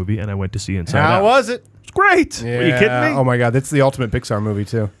Pixar movie, and I went to see Inside Out. How was it? It's great. Yeah. Are you kidding me? Oh my God, that's the ultimate Pixar movie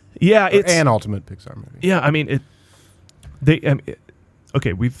too. Yeah, it's an ultimate Pixar movie. Yeah, I mean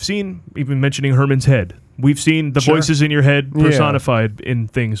okay, we've seen, even mentioning Herman's head. We've seen the voices in your head personified in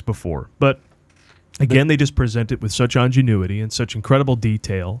things before, but again, they just present it with such ingenuity and such incredible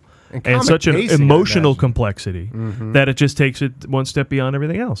detail. And such an emotional complexity that it just takes it one step beyond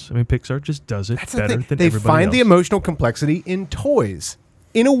everything else. I mean, Pixar just does it better than everybody else. They find the emotional complexity in toys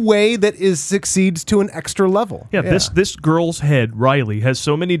in a way that succeeds to an extra level. Yeah, this girl's head, Riley, has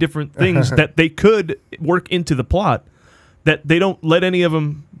so many different things that they could work into the plot that they don't let any of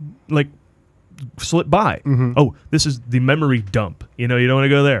them slip by. Oh, this is the memory dump. You don't want to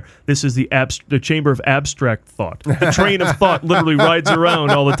go there. This is the chamber of abstract thought. The train of thought literally rides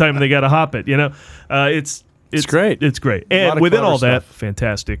around all the time, and they got to hop it. It's great. It's great. And within all that,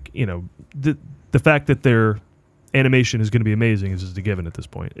 fantastic. The fact that their animation is going to be amazing is just a given at this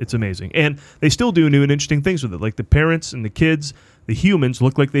point. It's amazing, and they still do new and interesting things with it. Like the parents and the kids, the humans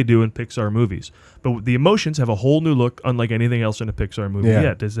look like they do in Pixar movies, but the emotions have a whole new look, unlike anything else in a Pixar movie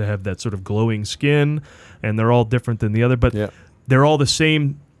yet. Does they have that sort of glowing skin, and they're all different than the other, but they're all the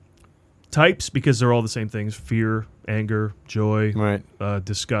same types because they're all the same things: fear, anger, joy,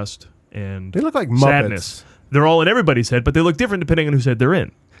 disgust, and they look like sadness. Muppets. They're all in everybody's head, but they look different depending on whose head they're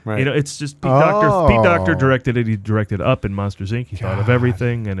in. Right. It's just Pete Docter directed it. He directed Up and Monsters, Inc. He thought of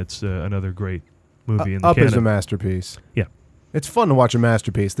everything, and it's another great movie in the Up canon. is a masterpiece. Yeah. It's fun to watch a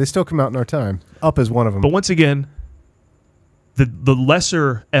masterpiece. They still come out in our time. Up is one of them. But once again, the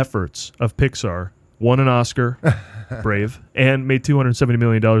lesser efforts of Pixar won an Oscar, Brave, and made $270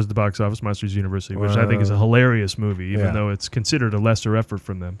 million at the box office, Monsters University, which I think is a hilarious movie, even though it's considered a lesser effort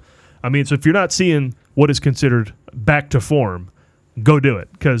from them. I mean, so if you're not seeing what is considered back to form, go do it,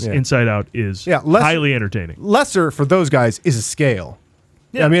 because Inside Out is highly entertaining. Lesser for those guys is a scale.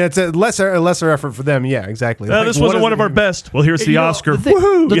 Yeah. I mean, it's a lesser effort for them. Yeah, exactly. This wasn't one of our best. Well, here's the Oscar. The thing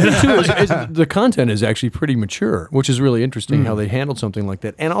too is the content is actually pretty mature, which is really interesting how they handled something like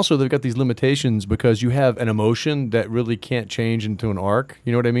that. And also, they've got these limitations because you have an emotion that really can't change into an arc.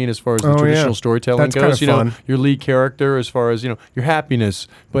 You know what I mean? As far as the traditional storytelling goes, kind of fun. Your lead character, as far as your happiness,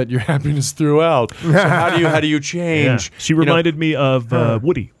 but your happiness throughout. So how do you change? Yeah. She reminded me of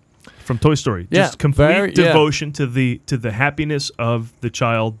Woody from Toy Story. Just complete devotion to the happiness of the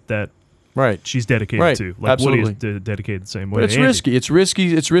child that Right. She's dedicated to. Like Absolutely. Woody is dedicated the same way. But it's Andy. risky. It's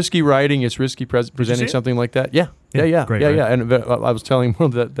risky. It's risky writing. It's risky presenting something like that. Yeah. Great, Yeah. And I was telling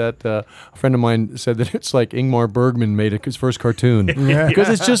him that a friend of mine said that it's like Ingmar Bergman made his first cartoon because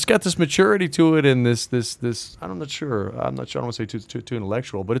it's just got this maturity to it and this. I'm not sure. I don't want to say too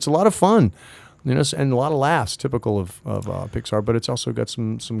intellectual, but it's a lot of fun. And a lot of laughs, typical of Pixar, but it's also got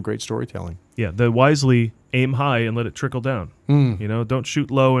some great storytelling. Yeah, the wisely aim high and let it trickle down. Don't shoot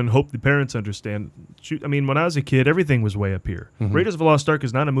low and hope the parents understand. Shoot. I mean, when I was a kid, everything was way up here. Raiders of the Lost Ark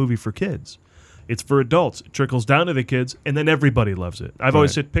is not a movie for kids. It's for adults. It trickles down to the kids, and then everybody loves it. I've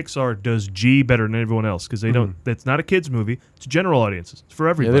always said Pixar does G better than everyone else because they don't. That's not a kids movie. It's general audiences. It's for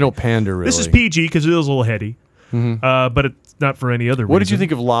everybody. Yeah, they don't pander really. This is PG because it is a little heady, but it's not for any other reason. What did you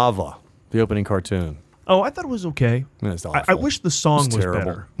think of Lava, the opening cartoon? Oh, I thought it was okay. It's I wish the song was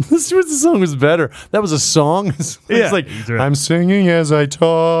better. This was the song was better. That was a song. It's like I'm singing as I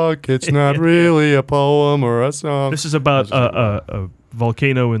talk. It's not really a poem or a song. This is about a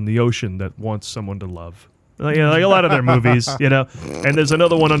volcano in the ocean that wants someone to love. Like a lot of their movies, And there's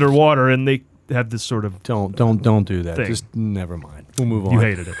another one underwater, and they have this sort of don't do that. thing. Just never mind. We'll move on. You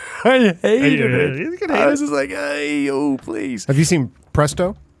hated it. I hated it. You can I hate was it. just like, hey, please. Have you seen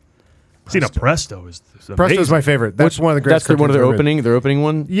Presto? Presto is Presto's my favorite. That's one of the greatest. That's one of their cartoons their opening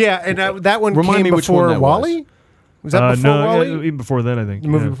one. Yeah, and that one Remind came me which one before that Wall-E. Was that before no, Wall-E? even before then, I think. The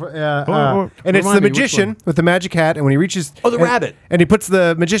movie before, and it's the remind me, which magician one? with the magic hat, and when he reaches, the rabbit, and he puts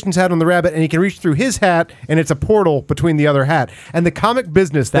the magician's hat on the rabbit, and he can reach through his hat, and it's a portal between the other hat. And the comic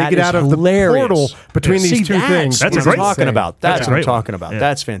business, they get out of hilarious. the portal between these two things. That's what I'm talking about. That's what I'm talking about. Yeah.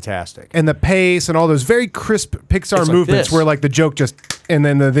 That's fantastic. And the pace and all those very crisp Pixar It's like movements, this. where like the joke just, and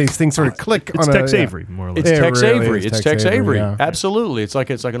then these things sort of click. It's on Tex a, Avery, more or less. It's It Tex really Avery. is It's Tex Tex Avery. yeah. Absolutely. It's like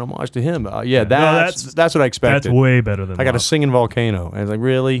an homage to him. That's what I expected. That's way better than I got a Love. singing volcano. And I was like,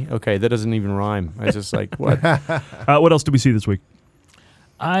 really? Okay, that doesn't even rhyme. I was just like, what? What else did we see this week?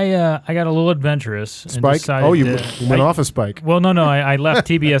 I got a little adventurous. And Spike? decided Oh, you to- went off of Spike. Well, no. I left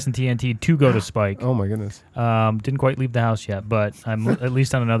TBS and TNT to go to Spike. Oh my goodness. Didn't quite leave the house yet, but I'm at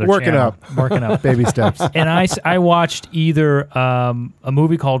least on another Working channel. up. Working up. Baby steps. And I watched either a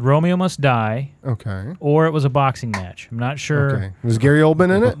movie called Romeo Must Die, Okay. or it was a boxing match. I'm not sure. Okay. Was Gary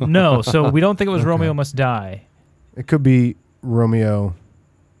Oldman in it? No, so we don't think it was Romeo Must Die. It could be Romeo.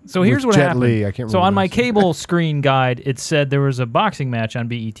 So here's with what Jet happened. Li. I can't So remember on my this. cable screen guide, it said there was a boxing match on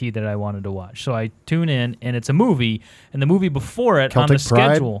BET that I wanted to watch. So I tune in, and it's a movie, and the movie before it on the Celtic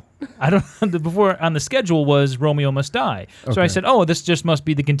Pride? schedule, before on the schedule was Romeo Must Die. So I Okay. said, oh, this just must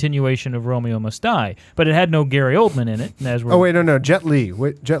be the continuation of Romeo Must Die, but it had no Gary Oldman in it. As we're, Oh wait, no, Jet Li.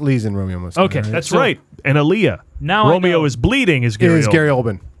 Wait, Jet Li's in Romeo Must Die. Okay, right? That's So- right. And Aaliyah. Now I Romeo know. is bleeding is It Gary is Oldman. Gary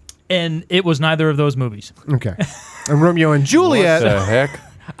Oldman. and it was neither of those movies. Okay. And Romeo and Juliet. What the heck?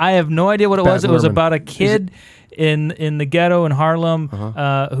 I have no idea what it was. Baz It was Luhrmann. about a kid in the ghetto in Harlem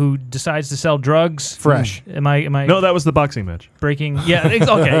who decides to sell drugs. Fresh. Am I No, that was the boxing match. breaking? Yeah.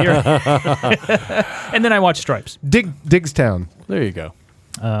 Okay. You're and then I watched Stripes. Digstown. There you go.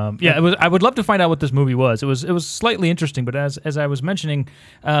 Yeah, it was. I would love to find out what this movie was. It was slightly interesting, but as I was mentioning,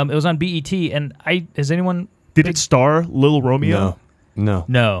 it was on BET. And has anyone Did it star Lil Romeo? No.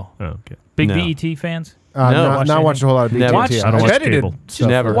 No. Oh, okay. Big No. BET fans? No. Not watched a whole lot of BET. Never. Watch- I I don't watch bet it did cable. stuff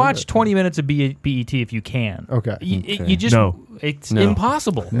Never. for- Watch 20 minutes of BET if you can. Okay. You just No. It's No.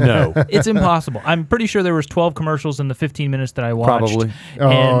 impossible. No. It's impossible. I'm pretty sure there was 12 commercials in the 15 minutes that I watched. Probably. Oh,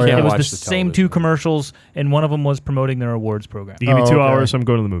 And yeah. it was Watch the the same television. 2 commercials, and one of them was promoting their awards program. You give me Oh, 2 okay. hours, I'm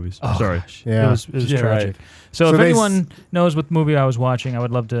going to the movies. Sorry. Yeah. It was Yeah, tragic. right. So So if they anyone knows what movie I was watching, I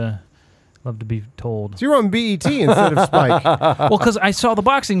would love to be told. So you're on BET instead of Spike. Well, because I saw the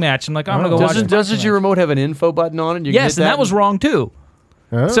boxing match. I'm like, I'm going to go watch the Doesn't boxing your match. remote have an info button on it? You Yes, hit and that was wrong too.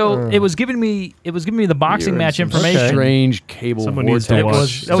 So Oh. it was giving me the boxing You're in match some information. Strange cable Someone needs vortex. to It was-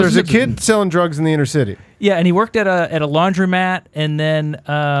 watch. that So there's a was- kid selling drugs in the inner city. Yeah, and he worked at a laundromat, and then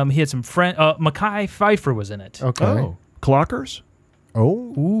he had some friend. Mekhi Phifer was in it. Okay. Oh. Clockers?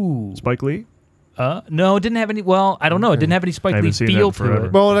 Oh. Ooh. Spike Lee? No, it didn't have any. Well, I don't know. It didn't have any I Spike Lee haven't seen that feel in to forever.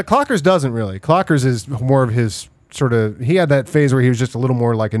 it. Well, the Clockers doesn't really. Clockers is more of his sort of. He had that phase where he was just a little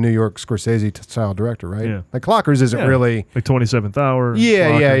more like a New York Scorsese style director, right? Yeah. Like Clockers isn't Yeah. really. Like 27th Hour. Yeah.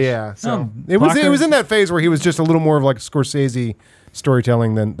 Clockers. So Oh, it was Clockers- in that phase where he was just a little more of like Scorsese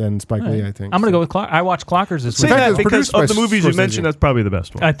storytelling than Spike Lee, I think. I'm gonna So- go with Clock. I watched Clockers this Say week. fact, it that was because produced by of the movies you Scorsese. mentioned, that's probably the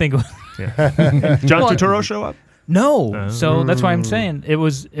best one. I think. John Well, Turturro show up? No, so that's why I'm saying it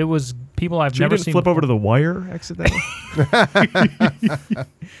was people I've So you never didn't seen. flip over before. to The Wire accidentally?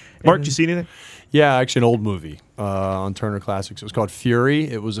 Mark, did you see anything? Yeah, actually an old movie on Turner Classics. It was called Fury.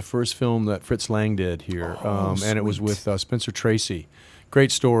 It was the first film that Fritz Lang did here. And it was with Spencer Tracy.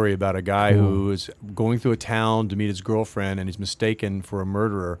 Great story about a guy who is going through a town to meet his girlfriend, and he's mistaken for a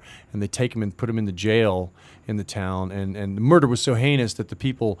murderer, and they take him and put him in the jail in the town, and the murder was so heinous that the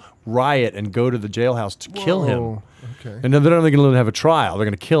people riot and go to the jailhouse to kill him. Okay. And they're not only going to let him have a trial; they're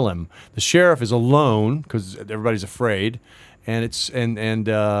going to kill him. The sheriff is alone because everybody's afraid, and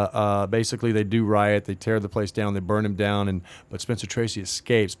basically they do riot. They tear the place down. They burn him down, but Spencer Tracy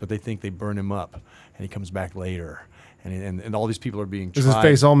escapes. But they think they burn him up, and he comes back later. And all these people are being tried. Is his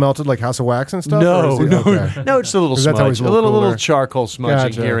face all melted like House of Wax and stuff? No, okay. no, just a little smudge, a little charcoal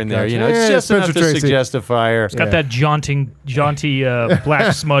smudging here and there. You know, it's just enough to suggest a fire. It's got that jaunty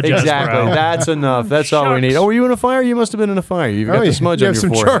black smudge. Exactly, on his brow. that's enough. That's all we need. Oh, were you in a fire? You must have been in a fire. You've got the smudge on your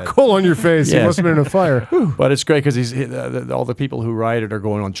forehead. You have some charcoal on your face. You must have been in a fire. But it's great because all the people who rioted are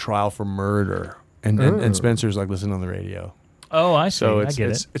going on trial for murder, and Spencer's like listening on the radio. Oh, I see. So I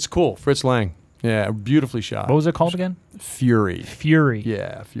get it. It's cool. Fritz Lang. Yeah, beautifully shot. What was it called again? Fury.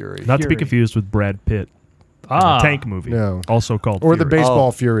 Yeah, Fury. Not to be confused with Brad Pitt. Tank movie. No. Also called Or Fury. the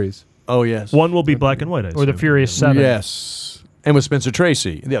Baseball Furies. Oh, yes. One will be black and white, I Or the assume. Furious 7. Yes. And with Spencer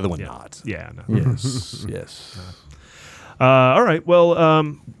Tracy. The other one not. Yeah, no. Yes. Yes. All right. Well,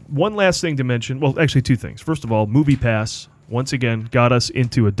 one last thing to mention. Well, actually, two things. First of all, MoviePass once again got us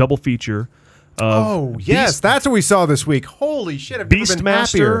into a double feature of that's what we saw this week. Holy shit! I've never been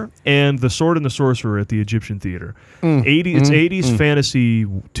happier. Beastmaster and The Sword and the Sorcerer at the Egyptian Theater. It's 80s fantasy.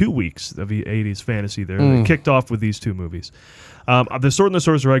 2 weeks of 80s fantasy there. They kicked off with these two movies. The Sword and the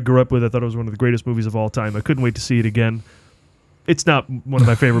Sorcerer I grew up with. I thought it was one of the greatest movies of all time. I couldn't wait to see it again. It's not one of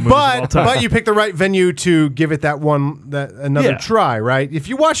my favorite movies of all time. But you picked the right venue to give it another try, right? If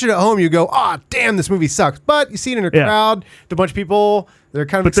you watch it at home, you go, damn, this movie sucks. But you see it in a crowd, a bunch of people, they're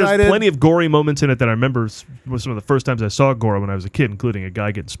kind of excited. There's plenty of gory moments in it that I remember was some of the first times I saw gore when I was a kid, including a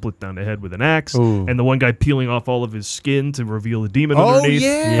guy getting split down the head with an axe, and the one guy peeling off all of his skin to reveal the demon underneath.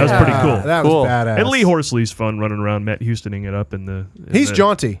 Yeah. That was pretty cool. That was badass. And Lee Horsley's fun running around, Matt Houstoning it up in the. He's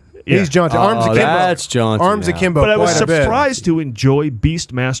jaunty. Yeah. He's jaunty. Arms akimbo. That's jaunty. Arms akimbo. But I was quite a bit. surprised to enjoy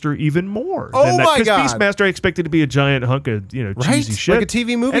Beastmaster even more. Oh my Because God. Beastmaster I expected to be a giant hunk of cheesy shit, like a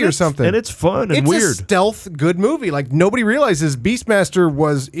TV movie or something. and it's fun and it's weird. It's a stealth good movie. Like nobody realizes Beastmaster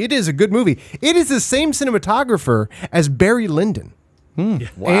it is a good movie. It is the same cinematographer as Barry Lyndon Wow.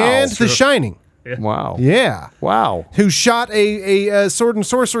 and The Shining. Yeah. Wow. Yeah. Wow. Who shot a sword and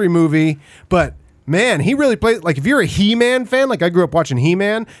sorcery movie, but man, he really played. Like, if you're a He-Man fan, like I grew up watching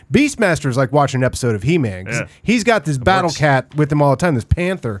He-Man, Beastmaster is like watching an episode of He-Man. 'Cause he's got this battle cat with him all the time, this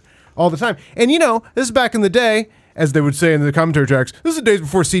panther all the time. And this is back in the day, as they would say in the commentary tracks, this is the days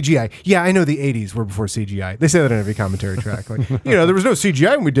before CGI. Yeah, I know the 80s were before CGI. They say that in every commentary track. Like, there was no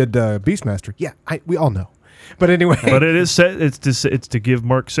CGI when we did Beastmaster. Yeah, we all know. But anyway. But it is set. It's to give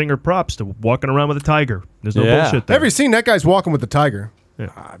Mark Singer props to walking around with a tiger. There's no bullshit there. Have you seen that guy's walking with the tiger?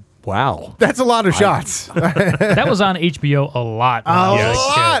 Yeah. Wow. That's a lot of shots. That was on HBO a lot. A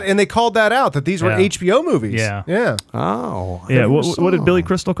lot. And they called that out, that these were HBO movies. Yeah. Yeah. Oh. Yeah. What did Billy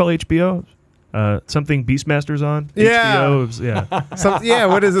Crystal call HBO? Something Beastmaster's on? Yeah. HBO.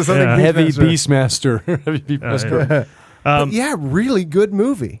 What is it? Something Heavy Beastmaster. Beastmaster. Heavy Beastmaster. But really good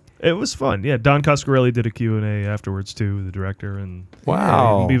movie. It was fun. Yeah, Don Coscarelli did a Q&A afterwards too, the director, and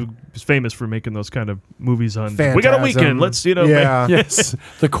wow, he was famous for making those kind of movies on. Phantasm. We got a weekend. Let's yes,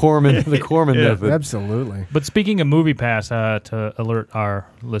 the Corman method. Absolutely. But speaking of MoviePass, to alert our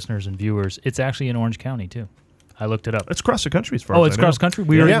listeners and viewers, it's actually in Orange County too. I looked it up. It's across the country as far as I know. It's across country.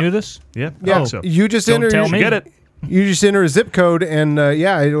 We already knew this. Yeah. Yeah. So. You just Don't tell me. get it. You just enter a zip code, and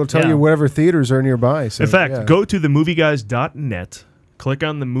it'll tell you whatever theaters are nearby. So, in fact, go to themovieguys.net. Click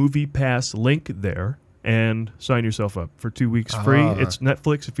on the MoviePass link there and sign yourself up for 2 weeks free. It's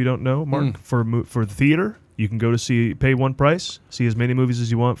Netflix if you don't know, Mark. For the theater, you can go to pay one price, see as many movies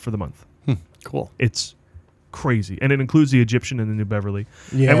as you want for the month. Cool. It's crazy, and it includes the Egyptian and the New Beverly.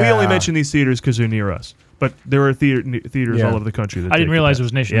 Yeah. And we only mention these theaters because they're near us, but there are theaters all over the country. That I didn't realize it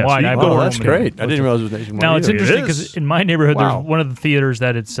was nationwide. That's great. I didn't realize it was nationwide. Now it's either. interesting because in my neighborhood, there's one of the theaters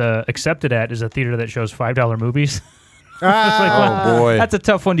that it's accepted at is a theater that shows $5 movies. Boy, that's a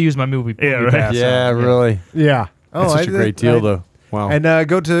tough one to use my movie. Right. Yeah, really. Yeah. That's such a great deal, though. Wow. And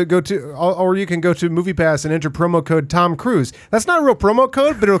go to, or you can go to MoviePass and enter promo code Tom Cruise. That's not a real promo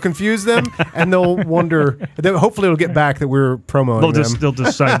code, but it'll confuse them, and they'll wonder. Hopefully, it'll get back that we're promoting them. They'll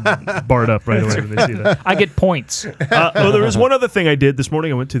just sign Bart up right away when they see that. I get points. There was one other thing I did this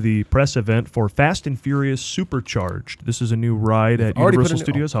morning. I went to the press event for Fast and Furious Supercharged. This is a new ride at Universal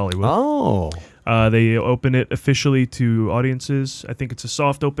Studios Hollywood. Oh. They open it officially to audiences. I think it's a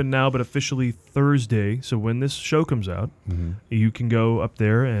soft open now, but officially Thursday. So when this show comes out, you can go up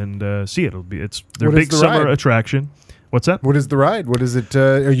there and see it. It's their big summer attraction. What's that? What is the ride? What is it?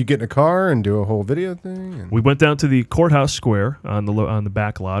 Are you getting a car and do a whole video thing? And We went down to the courthouse square on the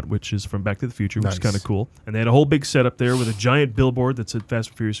back lot, which is from Back to the Future, which is kind of cool. And they had a whole big setup there with a giant billboard that said Fast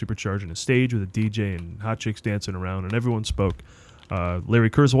and Furious Supercharged and a stage with a DJ and hot chicks dancing around, and everyone spoke. Larry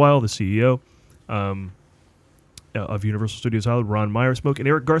Kurzweil, the CEO of Universal Studios Hollywood, Ron Meyer spoke, and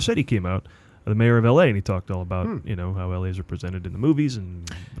Eric Garcetti came out, the mayor of LA, and he talked all about how LA is represented in the movies and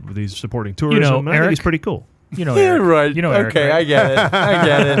these supporting tourism. I think he's pretty cool. Eric. Right. Eric, okay, right? I get it. I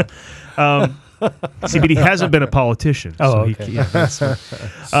get it. See, but he hasn't been a politician. Oh, so okay.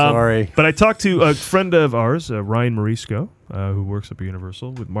 Sorry. But I talked to a friend of ours, Ryan Morisco, who works up at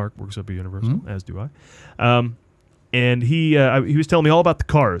Universal. With Mark works up at Universal, as do I. And he was telling me all about the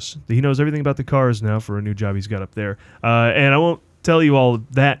cars. He knows everything about the cars now for a new job he's got up there. And I won't tell you all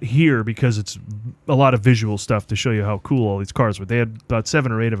that here because it's a lot of visual stuff to show you how cool all these cars were. They had about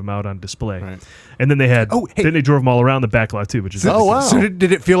 7 or 8 of them out on display. Right. And then they had then they drove them all around the back lot too, which is So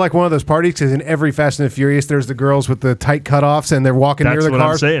did it feel like one of those parties? Because in every Fast and the Furious, there's the girls with the tight cutoffs and they're walking near the what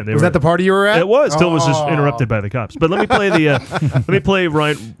cars. I'm saying. Was that the party you were at? It was. Till it was just interrupted by the cops. But let me play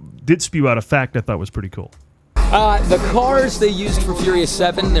Ryan did spew out a fact I thought was pretty cool. The cars they used for Furious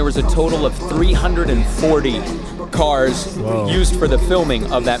 7, there was a total of 340 cars used for the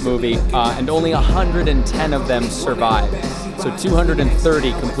filming of that movie, and only 110 of them survived. So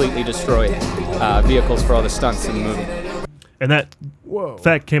 230 completely destroyed vehicles for all the stunts in the movie. And that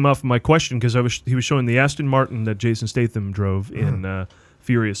fact came off of my question because he was showing the Aston Martin that Jason Statham drove in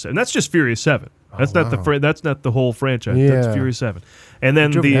Furious, and that's just Furious 7. That's not that's not the whole franchise. Yeah. That's Furious 7. And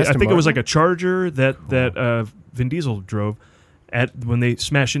then I think it was like a Charger that Vin Diesel drove when they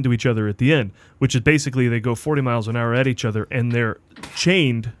smash into each other at the end, which is basically they go 40 miles an hour at each other and they're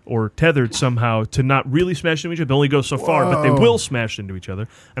chained or tethered somehow to not really smash into each other. They only go so far, but they will smash into each other.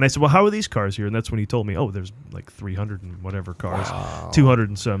 And I said, well, how are these cars here? And that's when he told me, there's like 300 and whatever cars, 200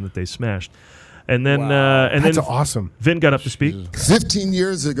 and some that they smashed. And then, That's awesome. Vin got up to speak. 15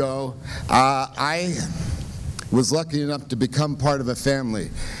 years ago, I was lucky enough to become part of a family,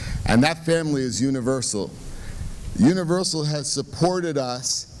 and that family is Universal. Universal has supported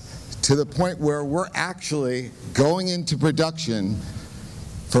us to the point where we're actually going into production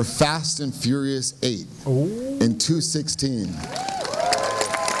for Fast and Furious 8 in 2016.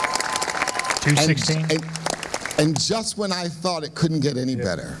 2016? And just when I thought it couldn't get any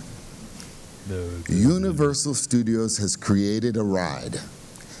better, Universal Studios has created a ride.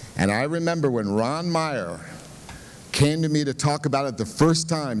 And I remember when Ron Meyer came to me to talk about it the first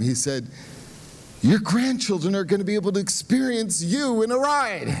time, he said, your grandchildren are going to be able to experience you in a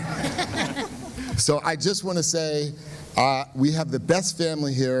ride. So I just want to say, we have the best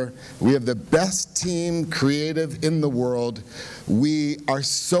family here. We have the best team creative in the world. We are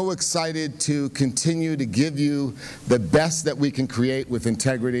so excited to continue to give you the best that we can create with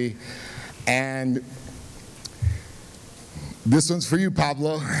integrity. And this one's for you,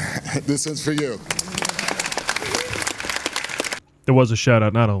 Pablo. This one's for you. There was a shout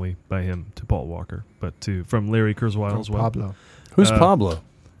out not only by him to Paul Walker, but from Larry Kurzweil as well. Pablo. Who's Pablo?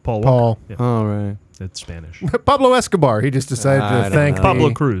 Paul Paul. Walker. Yeah. Oh, right. It's Spanish. Pablo Escobar. He just decided to thank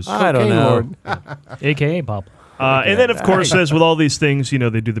Pablo Cruz. I don't know. AKA Pablo. And then, of course, as with all these things, they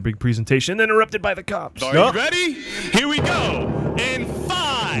do the big presentation, then interrupted by the cops. Are you ready? Here we go. In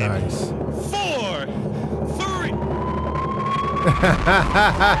 5, Nice. 4, 3.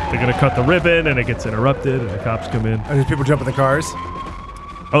 They're going to cut the ribbon, and it gets interrupted, and the cops come in. And these people jump in the cars.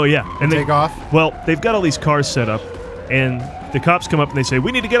 Oh, yeah. And Take off. Well, they've got all these cars set up, and the cops come up and they say,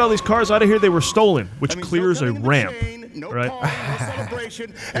 we need to get all these cars out of here. They were stolen, which clears a ramp. Right?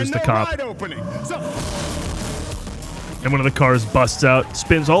 There's the cop. And one of the cars busts out,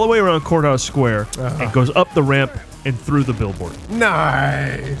 spins all the way around Courthouse Square, and goes up the ramp and through the billboard.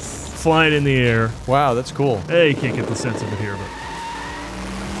 Nice. Flying in the air. Wow, that's cool. Hey, you can't get the sense of it here, but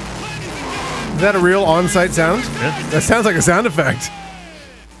Is that a real on-site sound? Yeah. That sounds like a sound effect.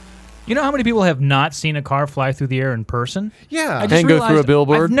 You know how many people have not seen a car fly through the air in person? Yeah. I just And go through a realized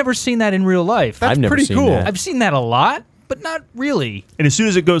billboard? I've never seen that in real life. That's I've never pretty seen cool. that. I've seen that a lot, but not really. and as soon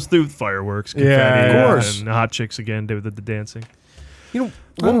as it goes through, fireworks, confetti, Yeah, of course. and the hot chicks again did the dancing. You know,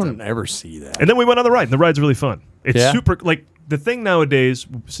 I don't ever see that. And then we went on the ride, and the ride's really fun. It's Yeah? super, like, the thing nowadays,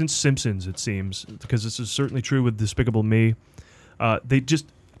 since Simpsons, it seems, because this is certainly true with Despicable Me, they just,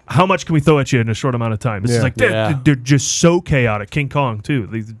 how much can we throw at you in a short amount of time? It's Yeah. like, they're just so chaotic. King Kong, too.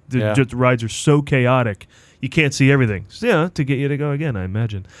 The rides are so chaotic. You can't see everything. So, yeah, to get you to go again, I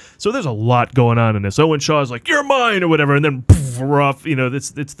imagine. So there's a lot going on in this. Owen Shaw's like, you're mine, or whatever, and then poof, we're off.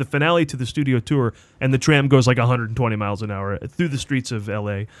 It's the finale to the studio tour, and the tram goes like 120 miles an hour through the streets of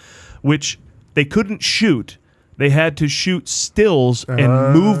L.A., which they couldn't shoot they had to shoot stills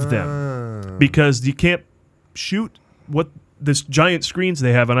and move them because you can't shoot what this giant screens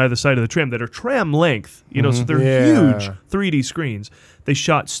they have on either side of the tram that are tram length, so they're huge 3D screens. They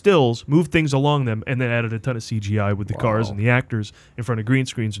shot stills, moved things along them, and then added a ton of CGI with the cars and the actors in front of green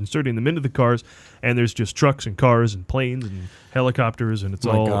screens, inserting them into the cars. And there's just trucks and cars and planes and helicopters, and it's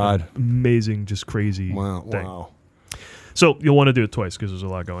an amazing, just crazy thing. Wow. So you'll want to do it twice because there's a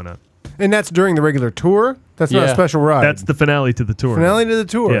lot going on. And that's during the regular tour? That's not a special ride? That's the finale to the tour. Finale to the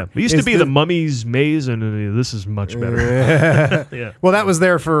tour. Yeah. It used to be the Mummy's Maze, and this is much better. Yeah. Well, that was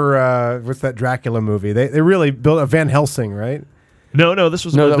there for, what's that Dracula movie? They really built a Van Helsing, right? No, this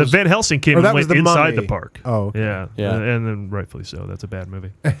was the Van Helsing came and went inside the park. Oh, okay. Yeah. And then rightfully so. That's a bad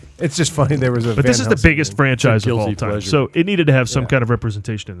movie. It's just funny there was a But Van this is the Helsing biggest movie. franchise of all time. pleasure. So it needed to have some kind of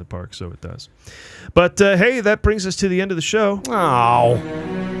representation in the park, so it does. But hey, that brings us to the end of the show. Oh.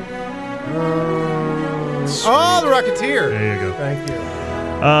 Oh, The Rocketeer. There you go. Thank you.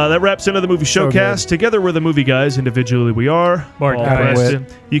 That wraps into the movie Showcast. Together we're the Movie Guys. Individually we are Martin Paul Preston.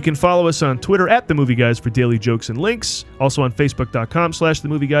 Preston. You can follow us on Twitter at The Movie Guys for daily jokes and links. Also on Facebook.com/The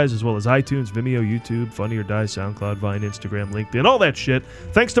Movie Guys, as well as iTunes, Vimeo, YouTube, Funny or Die, SoundCloud, Vine, Instagram, LinkedIn, all that shit.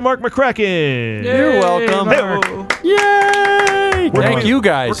 Thanks to Mark McCracken. You're welcome. Mark. Yay! Thank you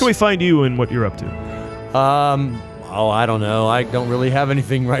guys. Where can we find you and what you're up to? I don't know. I don't really have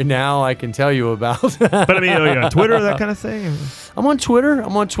anything right now I can tell you about. But I mean, you're on Twitter, that kind of thing? I'm on Twitter,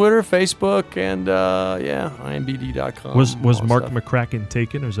 Facebook, and IMDb.com. Was Mark McCracken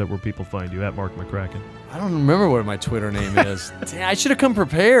taken, or is that where people find you, at Mark McCracken? I don't remember what my Twitter name is. I should have come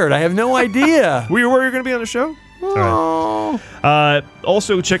prepared. I have no idea. Were you where you're going to be on the show? Oh. All right.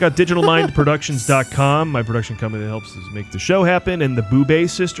 Also, check out digitalmindproductions.com, my production company that helps us make the show happen, and the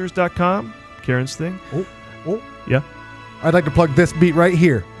BooBaysSisters.com, Karen's thing. Oh. Yeah? I'd like to plug this beat right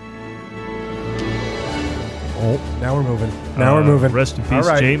here. Oh, now we're moving. Rest in peace, All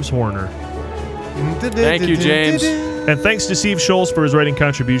right. James Horner. Thank you, James. And thanks to Steve Scholes for his writing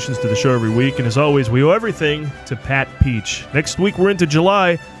contributions to the show every week. And as always, we owe everything to Pat Peach. Next week, we're into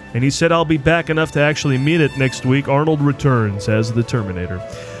July, and he said I'll be back enough to actually mean it next week. Arnold returns as the Terminator.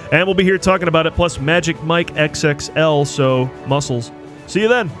 And we'll be here talking about it, plus Magic Mike XXL, so muscles. See you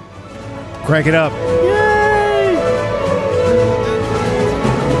then. Crank it up.